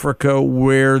North Africa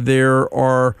where there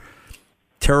are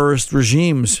terrorist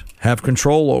regimes have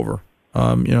control over.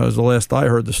 As the last I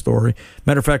heard the story.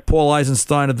 Matter of fact, Paul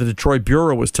Eisenstein of the Detroit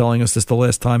Bureau was telling us this the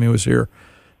last time he was here,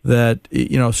 that,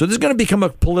 so this is going to become a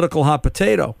political hot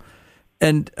potato.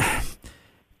 And,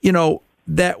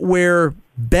 that we're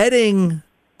betting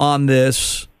on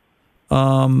this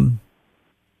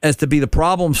as to be the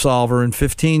problem solver in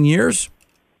 15 years,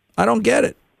 I don't get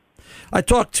it. I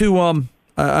talked to, in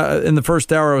the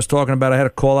first hour I was talking about, I had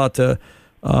a call out to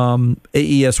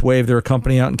AES Wave, they're a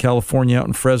company out in California, out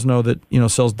in Fresno, that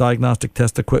sells diagnostic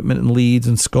test equipment and leads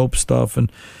and scope stuff.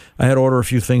 And I had to order a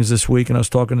few things this week, and I was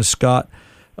talking to Scott,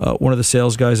 one of the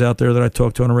sales guys out there that I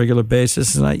talk to on a regular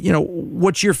basis. And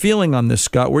what's your feeling on this,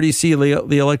 Scott? Where do you see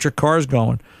the electric cars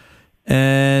going?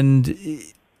 And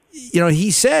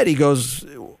he said, he goes,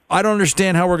 I don't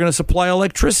understand how we're going to supply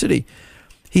electricity.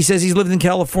 He says he's lived in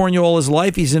California all his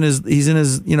life. He's in his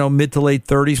mid to late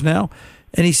 30s now.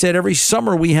 And he said every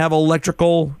summer we have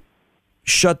electrical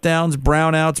shutdowns,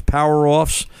 brownouts, power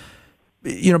offs,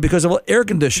 because of air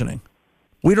conditioning.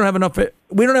 We don't have enough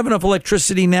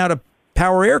electricity now to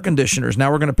power air conditioners.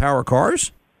 Now we're going to power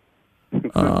cars.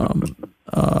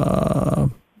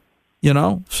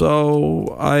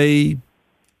 So I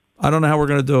don't know how we're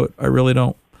going to do it. I really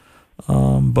don't.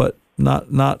 But not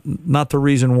the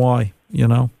reason why, Do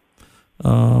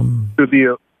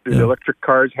the electric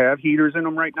cars have heaters in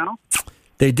them right now?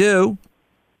 They do.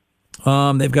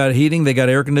 They've got heating, they got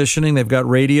air conditioning, they've got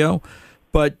radio.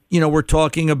 But, we're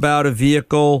talking about a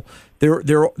vehicle. There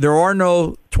are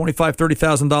no $25,000,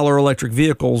 $30,000 electric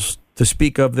vehicles to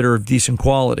speak of that are of decent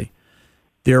quality.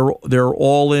 They're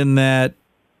all in that,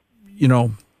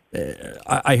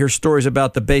 I hear stories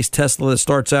about the base Tesla that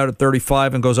starts out at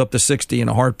 35 and goes up to 60 in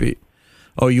a heartbeat.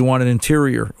 Oh, you want an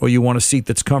interior. Oh, you want a seat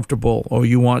that's comfortable. Oh,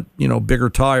 you want, bigger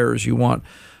tires. You want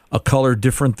a color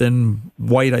different than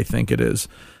white, I think it is.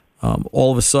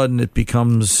 All of a sudden, it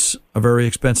becomes a very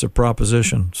expensive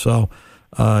proposition. So,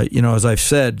 as I've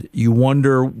said, you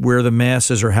wonder where the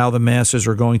masses or how the masses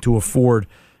are going to afford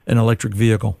an electric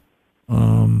vehicle.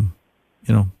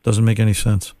 Doesn't make any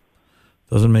sense.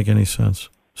 Doesn't make any sense.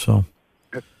 So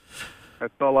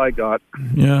that's all I got.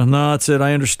 Yeah, no, that's it.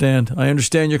 I understand. I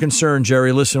understand your concern,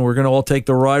 Jerry. Listen, we're going to all take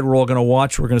the ride. We're all going to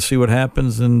watch. We're going to see what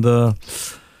happens, and we'll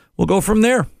go from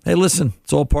there. Hey, listen,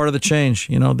 it's all part of the change.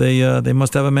 They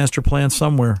must have a master plan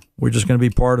somewhere. We're just going to be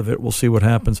part of it. We'll see what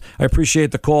happens. I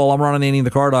appreciate the call. I'm Ron Ananian,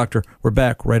 the Car Doctor. We're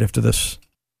back right after this.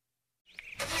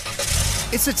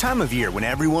 It's the time of year when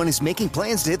everyone is making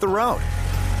plans to hit the road.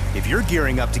 If you're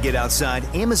gearing up to get outside,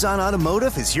 Amazon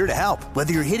Automotive is here to help.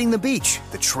 Whether you're hitting the beach,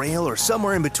 the trail, or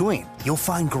somewhere in between, you'll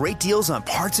find great deals on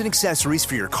parts and accessories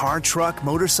for your car, truck,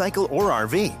 motorcycle, or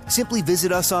RV. Simply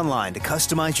visit us online to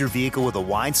customize your vehicle with a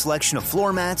wide selection of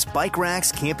floor mats, bike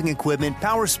racks, camping equipment,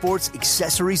 power sports,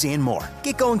 accessories, and more.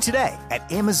 Get going today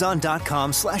at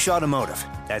Amazon.com/automotive.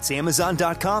 That's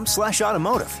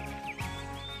Amazon.com/automotive.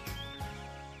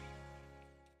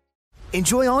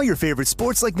 Enjoy all your favorite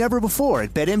sports like never before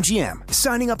at BetMGM.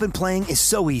 Signing up and playing is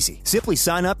so easy. Simply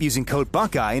sign up using code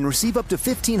Buckeye and receive up to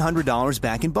 $1,500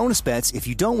 back in bonus bets if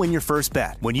you don't win your first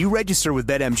bet. When you register with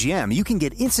BetMGM, you can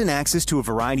get instant access to a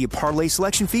variety of parlay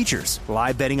selection features,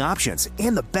 live betting options,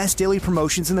 and the best daily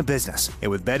promotions in the business.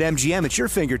 And with BetMGM at your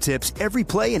fingertips, every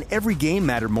play and every game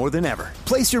matter more than ever.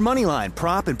 Place your moneyline,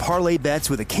 prop, and parlay bets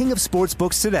with the king of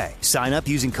sportsbooks today. Sign up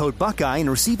using code Buckeye and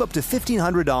receive up to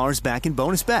 $1,500 back in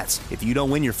bonus bets if you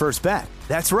don't win your first bet.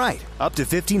 That's right, up to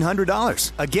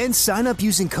 $1,500. Again, sign up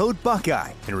using code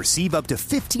Buckeye and receive up to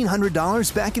 $1,500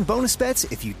 back in bonus bets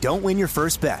if you don't win your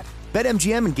first bet.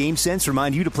 BetMGM and GameSense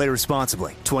remind you to play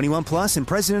responsibly. 21 plus and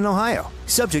present in Ohio.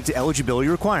 Subject to eligibility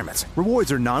requirements.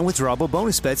 Rewards are non-withdrawable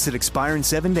bonus bets that expire in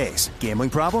 7 days. Gambling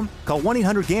problem? Call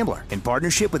 1-800-GAMBLER in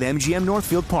partnership with MGM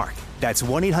Northfield Park. That's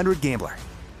 1-800-GAMBLER.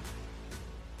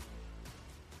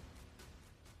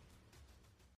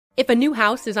 If a new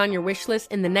house is on your wish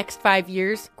list in the next 5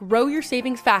 years, grow your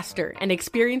savings faster and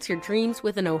experience your dreams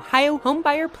with an Ohio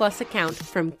Homebuyer Plus account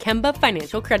from Kemba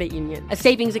Financial Credit Union. A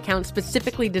savings account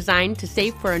specifically designed to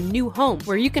save for a new home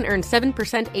where you can earn 7%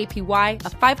 APY, a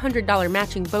 $500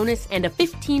 matching bonus, and a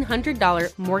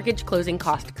 $1,500 mortgage closing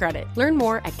cost credit. Learn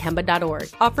more at Kemba.org.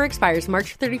 Offer expires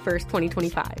March 31st,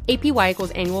 2025. APY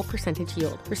equals annual percentage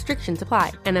yield. Restrictions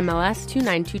apply. NMLS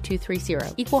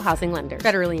 292230. Equal housing lender.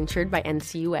 Federally insured by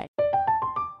NCUA.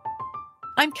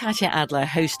 I'm Katya Adler,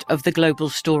 host of The Global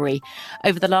Story.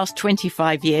 Over the last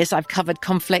 25 years, I've covered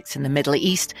conflicts in the Middle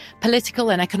East, political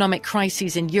and economic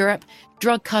crises in Europe,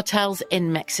 drug cartels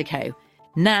in Mexico.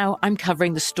 Now I'm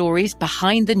covering the stories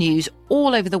behind the news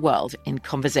all over the world in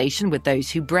conversation with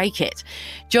those who break it.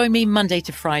 Join me Monday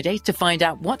to Friday to find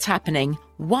out what's happening,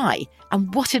 why,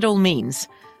 and what it all means.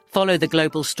 Follow The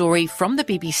Global Story from the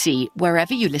BBC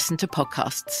wherever you listen to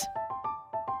podcasts.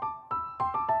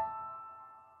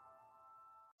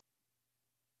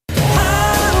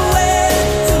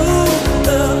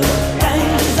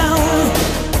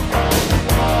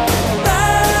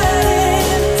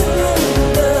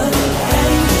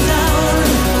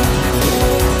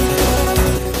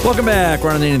 Welcome back.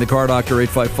 Ron Ananian, the Car Doctor,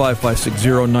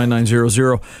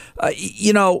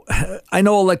 855-560-9900. I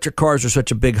know electric cars are such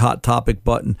a big hot topic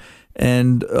button,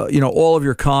 and, all of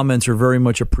your comments are very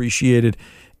much appreciated.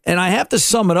 And I have to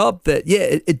sum it up that,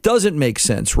 it doesn't make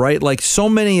sense, right? Like so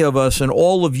many of us and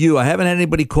all of you, I haven't had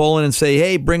anybody call in and say,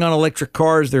 hey, bring on electric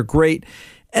cars. They're great.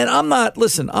 And I'm not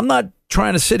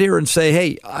trying to sit here and say,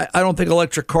 hey, I don't think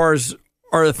electric cars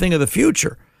are a thing of the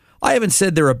future. I haven't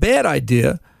said they're a bad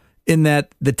idea in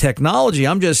that the technology.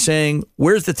 I'm just saying,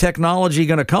 where's the technology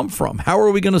going to come from? How are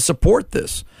we going to support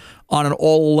this on an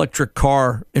all-electric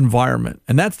car environment?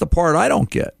 And that's the part I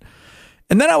don't get.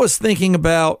 And then I was thinking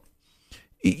about,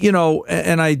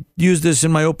 and I used this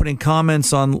in my opening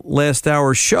comments on last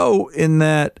hour's show, in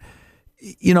that,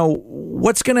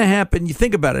 what's going to happen? You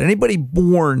think about it. Anybody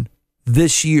born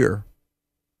this year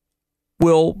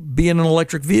will be in an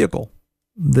electric vehicle.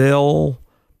 They'll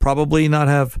probably not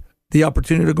have the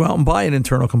opportunity to go out and buy an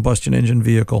internal combustion engine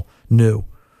vehicle new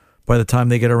by the time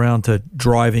they get around to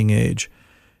driving age.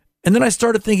 And then I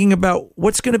started thinking about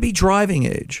what's going to be driving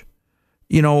age.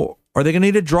 Are they going to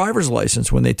need a driver's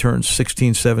license when they turn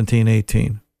 16, 17,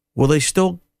 18? Will they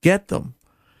still get them?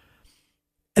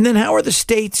 And then how are the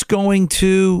states going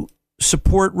to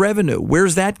support revenue?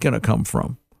 Where's that going to come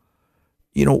from?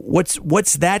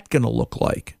 What's that going to look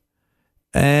like?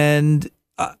 And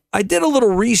I did a little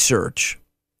research.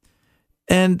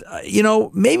 And,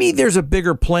 maybe there's a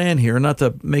bigger plan here, not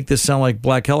to make this sound like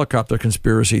black helicopter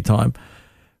conspiracy time,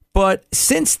 but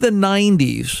since the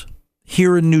 90s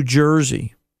here in New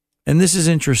Jersey, and this is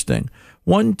interesting,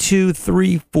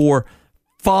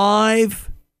 5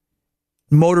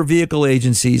 motor vehicle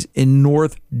agencies in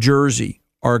North Jersey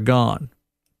are gone.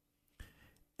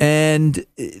 And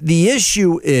the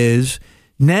issue is,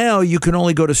 now you can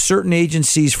only go to certain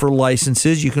agencies for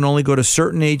licenses. You can only go to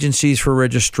certain agencies for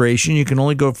registration. You can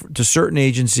only go to certain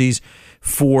agencies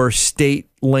for state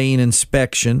lane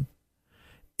inspection.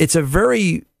 It's a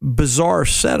very bizarre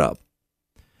setup.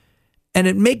 And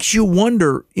it makes you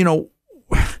wonder,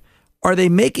 are they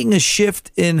making a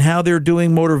shift in how they're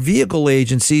doing motor vehicle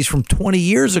agencies from 20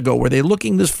 years ago? Were they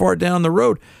looking this far down the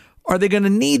road? Are they going to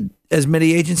need as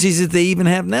many agencies as they even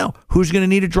have now? Who's going to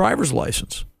need a driver's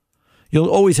license? You'll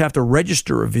always have to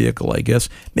register a vehicle, I guess.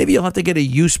 Maybe you'll have to get a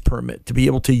use permit to be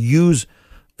able to use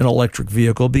an electric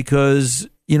vehicle because,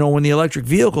 when the electric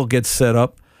vehicle gets set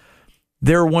up,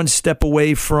 they're one step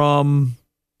away from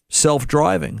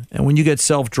self-driving. And when you get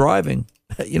self-driving,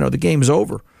 the game's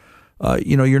over.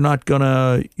 You're not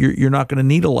gonna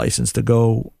need a license to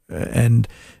go and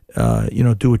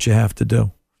do what you have to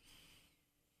do.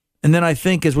 And then I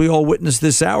think, as we all witnessed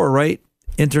this hour, right?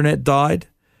 Internet died.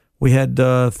 We had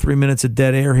 3 minutes of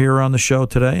dead air here on the show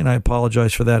today, and I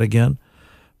apologize for that again.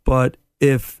 But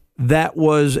if that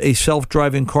was a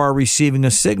self-driving car receiving a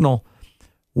signal,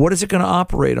 what is it going to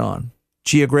operate on?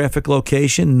 Geographic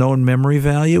location, known memory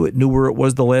value. It knew where it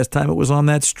was the last time it was on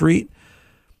that street.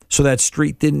 So that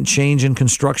street didn't change in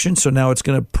construction, so now it's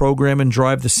going to program and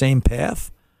drive the same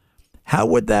path. How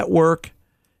would that work,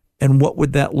 and what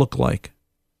would that look like?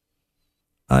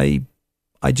 I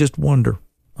just wonder.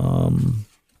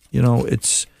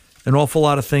 It's an awful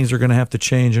lot of things are going to have to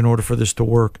change in order for this to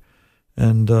work.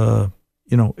 And,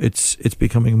 it's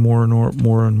becoming more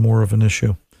and more of an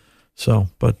issue. So,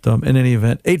 but in any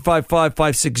event,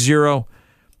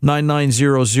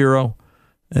 855-560-9900.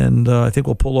 And I think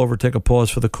we'll pull over, take a pause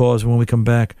for the cause. And when we come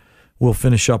back, we'll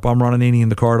finish up. I'm Ron Ananian,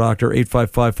 the Car Doctor,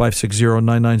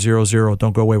 855-560-9900.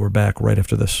 Don't go away. We're back right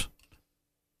after this.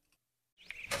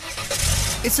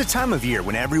 It's the time of year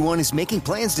when everyone is making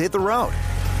plans to hit the road.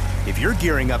 If you're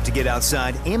gearing up to get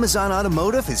outside, Amazon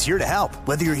Automotive is here to help.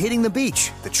 Whether you're hitting the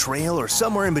beach, the trail, or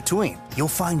somewhere in between, you'll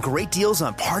find great deals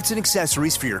on parts and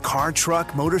accessories for your car,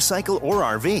 truck, motorcycle, or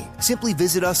RV. Simply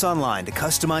visit us online to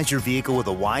customize your vehicle with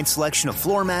a wide selection of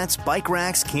floor mats, bike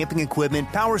racks, camping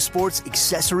equipment, power sports,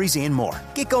 accessories, and more.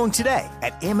 Get going today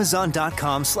at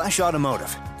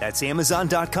Amazon.com/automotive. That's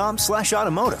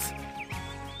Amazon.com/automotive.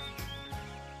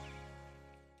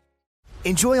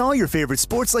 Enjoy all your favorite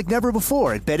sports like never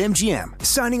before at BetMGM.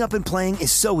 Signing up and playing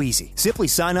is so easy. Simply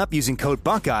sign up using code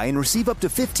Buckeye and receive up to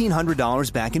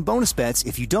 $1,500 back in bonus bets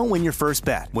if you don't win your first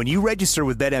bet. When you register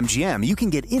with BetMGM, you can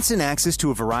get instant access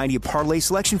to a variety of parlay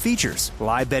selection features,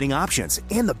 live betting options,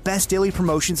 and the best daily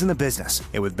promotions in the business.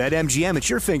 And with BetMGM at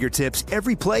your fingertips,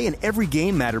 every play and every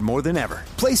game matter more than ever.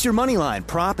 Place your moneyline,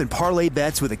 prop, and parlay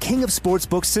bets with the king of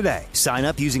sportsbooks today. Sign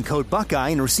up using code Buckeye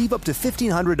and receive up to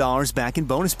 $1,500 back in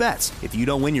bonus bets if you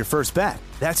don't win your first bet.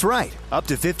 That's right, up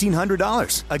to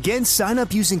 $1,500. Again, sign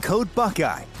up using code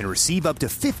Buckeye and receive up to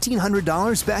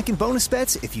 $1,500 back in bonus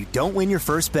bets if you don't win your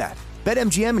first bet.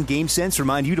 BetMGM and GameSense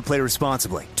remind you to play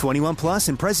responsibly. 21 plus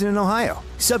and present in Ohio.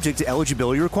 Subject to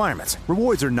eligibility requirements.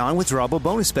 Rewards are non-withdrawable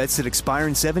bonus bets that expire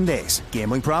in 7 days.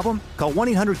 Gambling problem? Call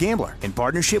 1-800-GAMBLER in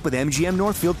partnership with MGM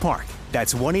Northfield Park.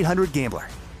 That's 1-800-GAMBLER.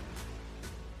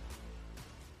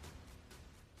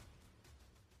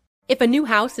 If a new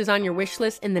house is on your wish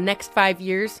list in the next 5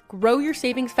 years, grow your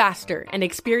savings faster and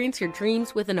experience your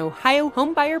dreams with an Ohio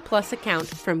Homebuyer Plus account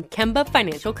from Kemba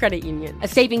Financial Credit Union. A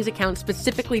savings account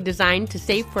specifically designed to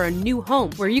save for a new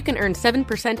home, where you can earn 7%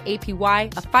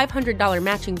 APY, a $500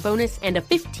 matching bonus, and a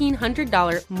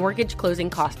 $1,500 mortgage closing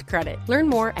cost credit. Learn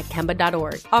more at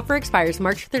Kemba.org. Offer expires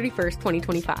March 31st,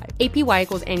 2025. APY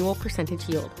equals annual percentage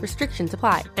yield. Restrictions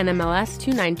apply. NMLS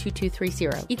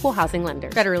 292230. Equal housing lender.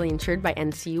 Federally insured by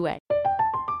NCUA.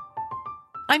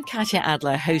 I'm Katya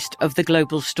Adler, host of The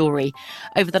Global Story.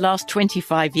 Over the last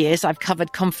 25 years, I've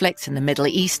covered conflicts in the Middle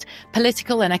East,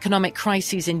 political and economic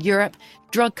crises in Europe,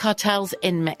 drug cartels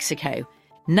in Mexico.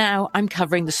 Now I'm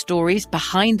covering the stories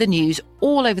behind the news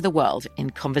all over the world in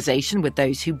conversation with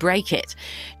those who break it.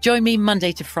 Join me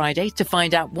Monday to Friday to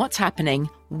find out what's happening,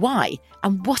 why,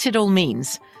 and what it all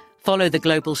means. Follow The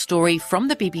Global Story from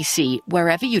the BBC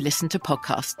wherever you listen to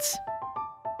podcasts.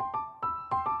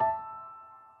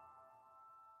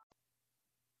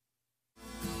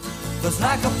 Was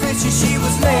like a picture, she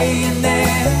was laying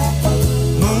there,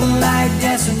 moonlight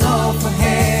dancing off her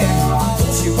hair.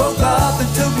 She woke up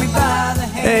and took me by the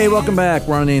hand. Hey, welcome back.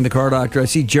 Ron Ananian, the Car Doctor. I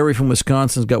see Jerry from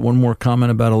Wisconsin's got one more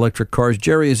comment about electric cars.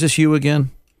 Jerry, is this you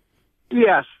again?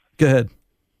 Yes. Go ahead.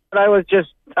 But I was just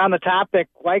on the topic,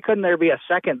 why couldn't there be a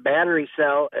second battery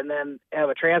cell and then have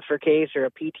a transfer case or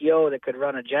a PTO that could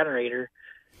run a generator?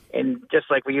 And just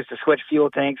like we used to switch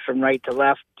fuel tanks from right to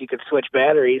left, you could switch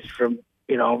batteries from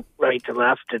right to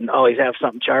left and always have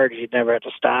something charged. You'd never have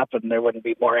to stop and there wouldn't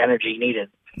be more energy needed.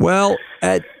 Well,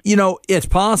 it's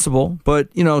possible, but,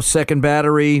 second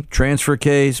battery, transfer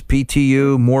case,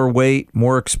 PTU, more weight,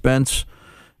 more expense.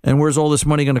 And where's all this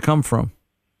money going to come from?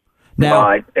 Now,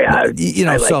 I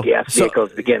like gas vehicles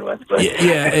to begin with. But.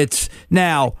 Yeah, it's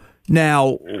now,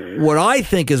 what I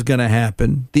think is going to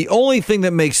happen, the only thing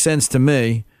that makes sense to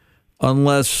me,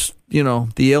 unless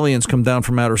the aliens come down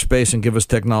from outer space and give us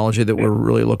technology that we're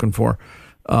really looking for,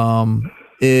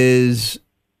 is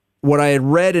what I had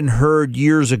read and heard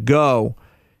years ago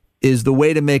is the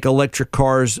way to make electric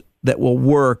cars that will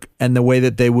work, and the way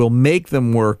that they will make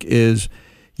them work is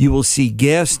you will see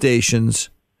gas stations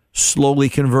slowly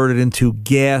converted into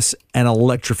gas and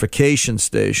electrification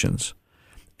stations.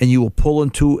 And you will pull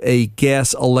into a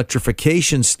gas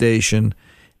electrification station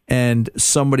and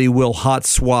somebody will hot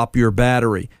swap your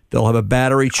battery. They'll have a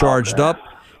battery charged up.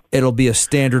 It'll be a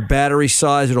standard battery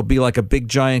size. It'll be like a big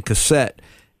giant cassette.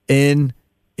 In,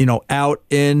 out,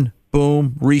 in,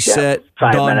 boom, reset,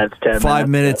 5 done. minutes, 10 5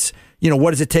 minutes.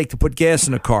 What does it take to put gas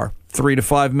in a car? 3 to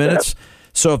 5 minutes.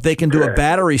 So if they can do a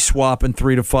battery swap in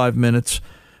 3 to 5 minutes,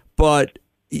 but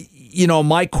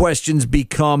my questions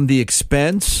become the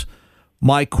expense.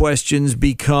 My questions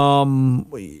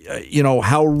become,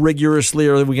 how rigorously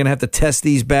are we going to have to test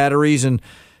these batteries? And,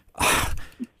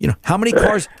 how many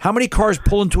cars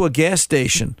pull into a gas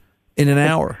station in an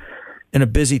hour in a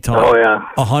busy time? Oh, yeah.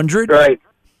 100? Right.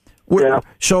 Yeah.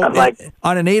 So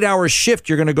on an 8-hour shift,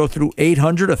 you're going to go through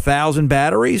 800, 1,000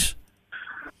 batteries?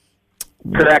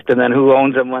 Correct, and then who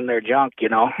owns them when they're junk,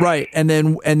 Right, and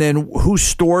then who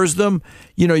stores them?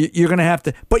 You're going to have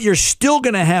to, but you're still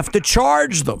going to have to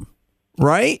charge them.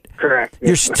 Right? Correct.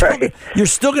 You're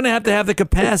still going to have the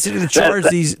capacity to charge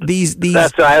these.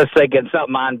 That's what I was thinking.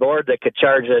 Something on board that could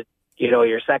charge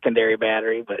your secondary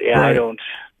battery. But yeah, right. I don't.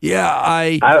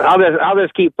 Yeah, I'll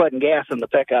just keep putting gas in the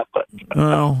pickup. But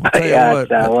I'll tell you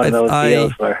what, it's one of those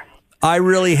deals where I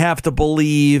really have to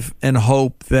believe and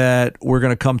hope that we're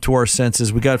going to come to our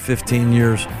senses. We got 15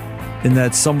 years, and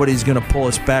that somebody's going to pull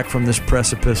us back from this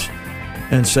precipice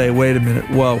and say, "Wait a minute,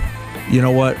 whoa." You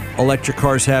know what? Electric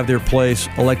cars have their place.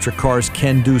 Electric cars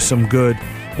can do some good,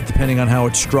 depending on how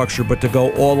it's structured. But to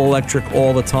go all electric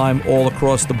all the time, all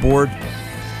across the board,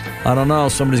 I don't know.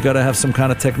 Somebody's got to have some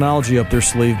kind of technology up their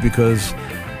sleeve, because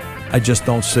I just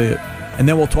don't see it. And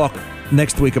then we'll talk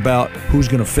next week about who's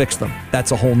going to fix them.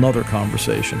 That's a whole nother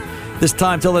conversation. This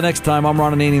time, till the next time, I'm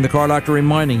Ron Ananian, the Car Doctor,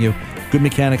 reminding you, good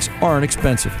mechanics aren't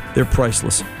expensive. They're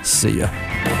priceless. See ya.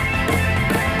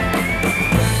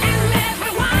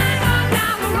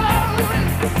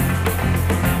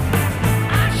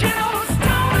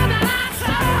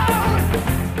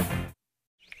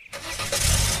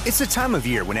 It's the time of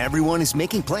year when everyone is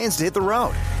making plans to hit the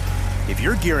road. If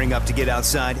you're gearing up to get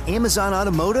outside, Amazon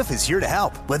Automotive is here to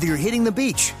help. Whether you're hitting the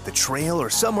beach, the trail, or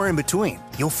somewhere in between,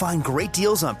 you'll find great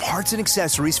deals on parts and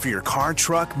accessories for your car,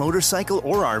 truck, motorcycle,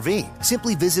 or RV.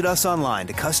 Simply visit us online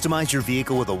to customize your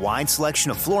vehicle with a wide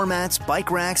selection of floor mats,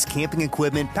 bike racks, camping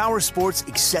equipment, power sports,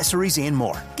 accessories, and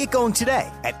more. Get going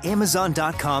today at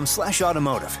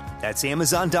Amazon.com/automotive. That's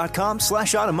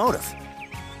Amazon.com/automotive.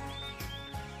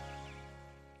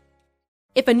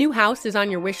 If a new house is on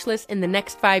your wish list in the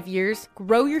next 5 years,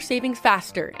 grow your savings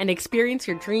faster and experience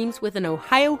your dreams with an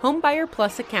Ohio Homebuyer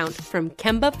Plus account from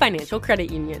Kemba Financial Credit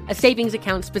Union. A savings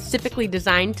account specifically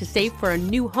designed to save for a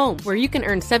new home where you can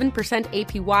earn 7%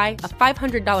 APY, a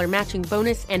 $500 matching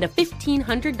bonus, and a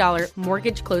 $1,500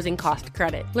 mortgage closing cost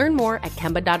credit. Learn more at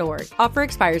Kemba.org. Offer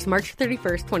expires March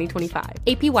 31st, 2025.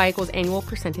 APY equals annual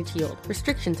percentage yield.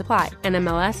 Restrictions apply.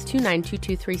 NMLS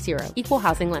 292230. Equal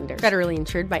housing lender. Federally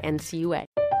insured by NCUA.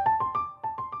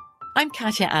 I'm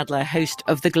Katya Adler, host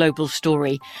of The Global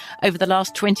Story. Over the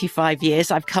last 25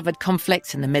 years, I've covered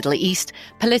conflicts in the Middle East,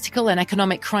 political and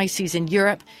economic crises in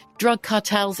Europe, drug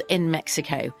cartels in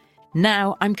Mexico.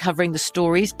 Now I'm covering the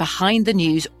stories behind the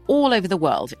news all over the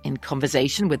world in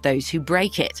conversation with those who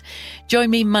break it. Join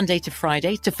me Monday to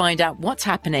Friday to find out what's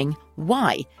happening,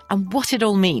 why, and what it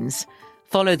all means.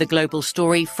 Follow The Global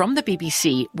Story from the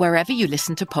BBC wherever you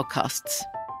listen to podcasts.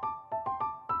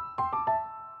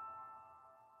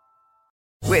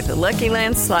 With the Lucky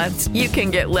Land Slots, you can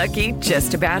get lucky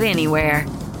just about anywhere.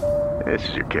 This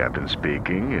is your captain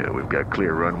speaking. We've got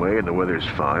clear runway and the weather's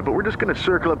fine, but we're just going to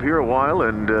circle up here a while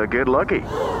and get lucky.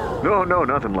 No,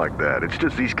 nothing like that. It's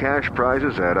just these cash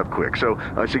prizes add up quick. So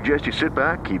I suggest you sit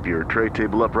back, keep your tray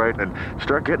table upright, and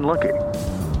start getting lucky.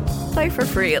 Play for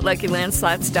free at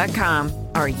LuckyLandSlots.com.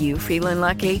 Are you feeling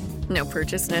lucky? No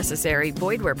purchase necessary.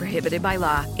 Void where prohibited by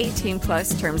law.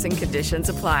 18+ terms and conditions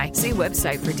apply. See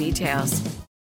website for details.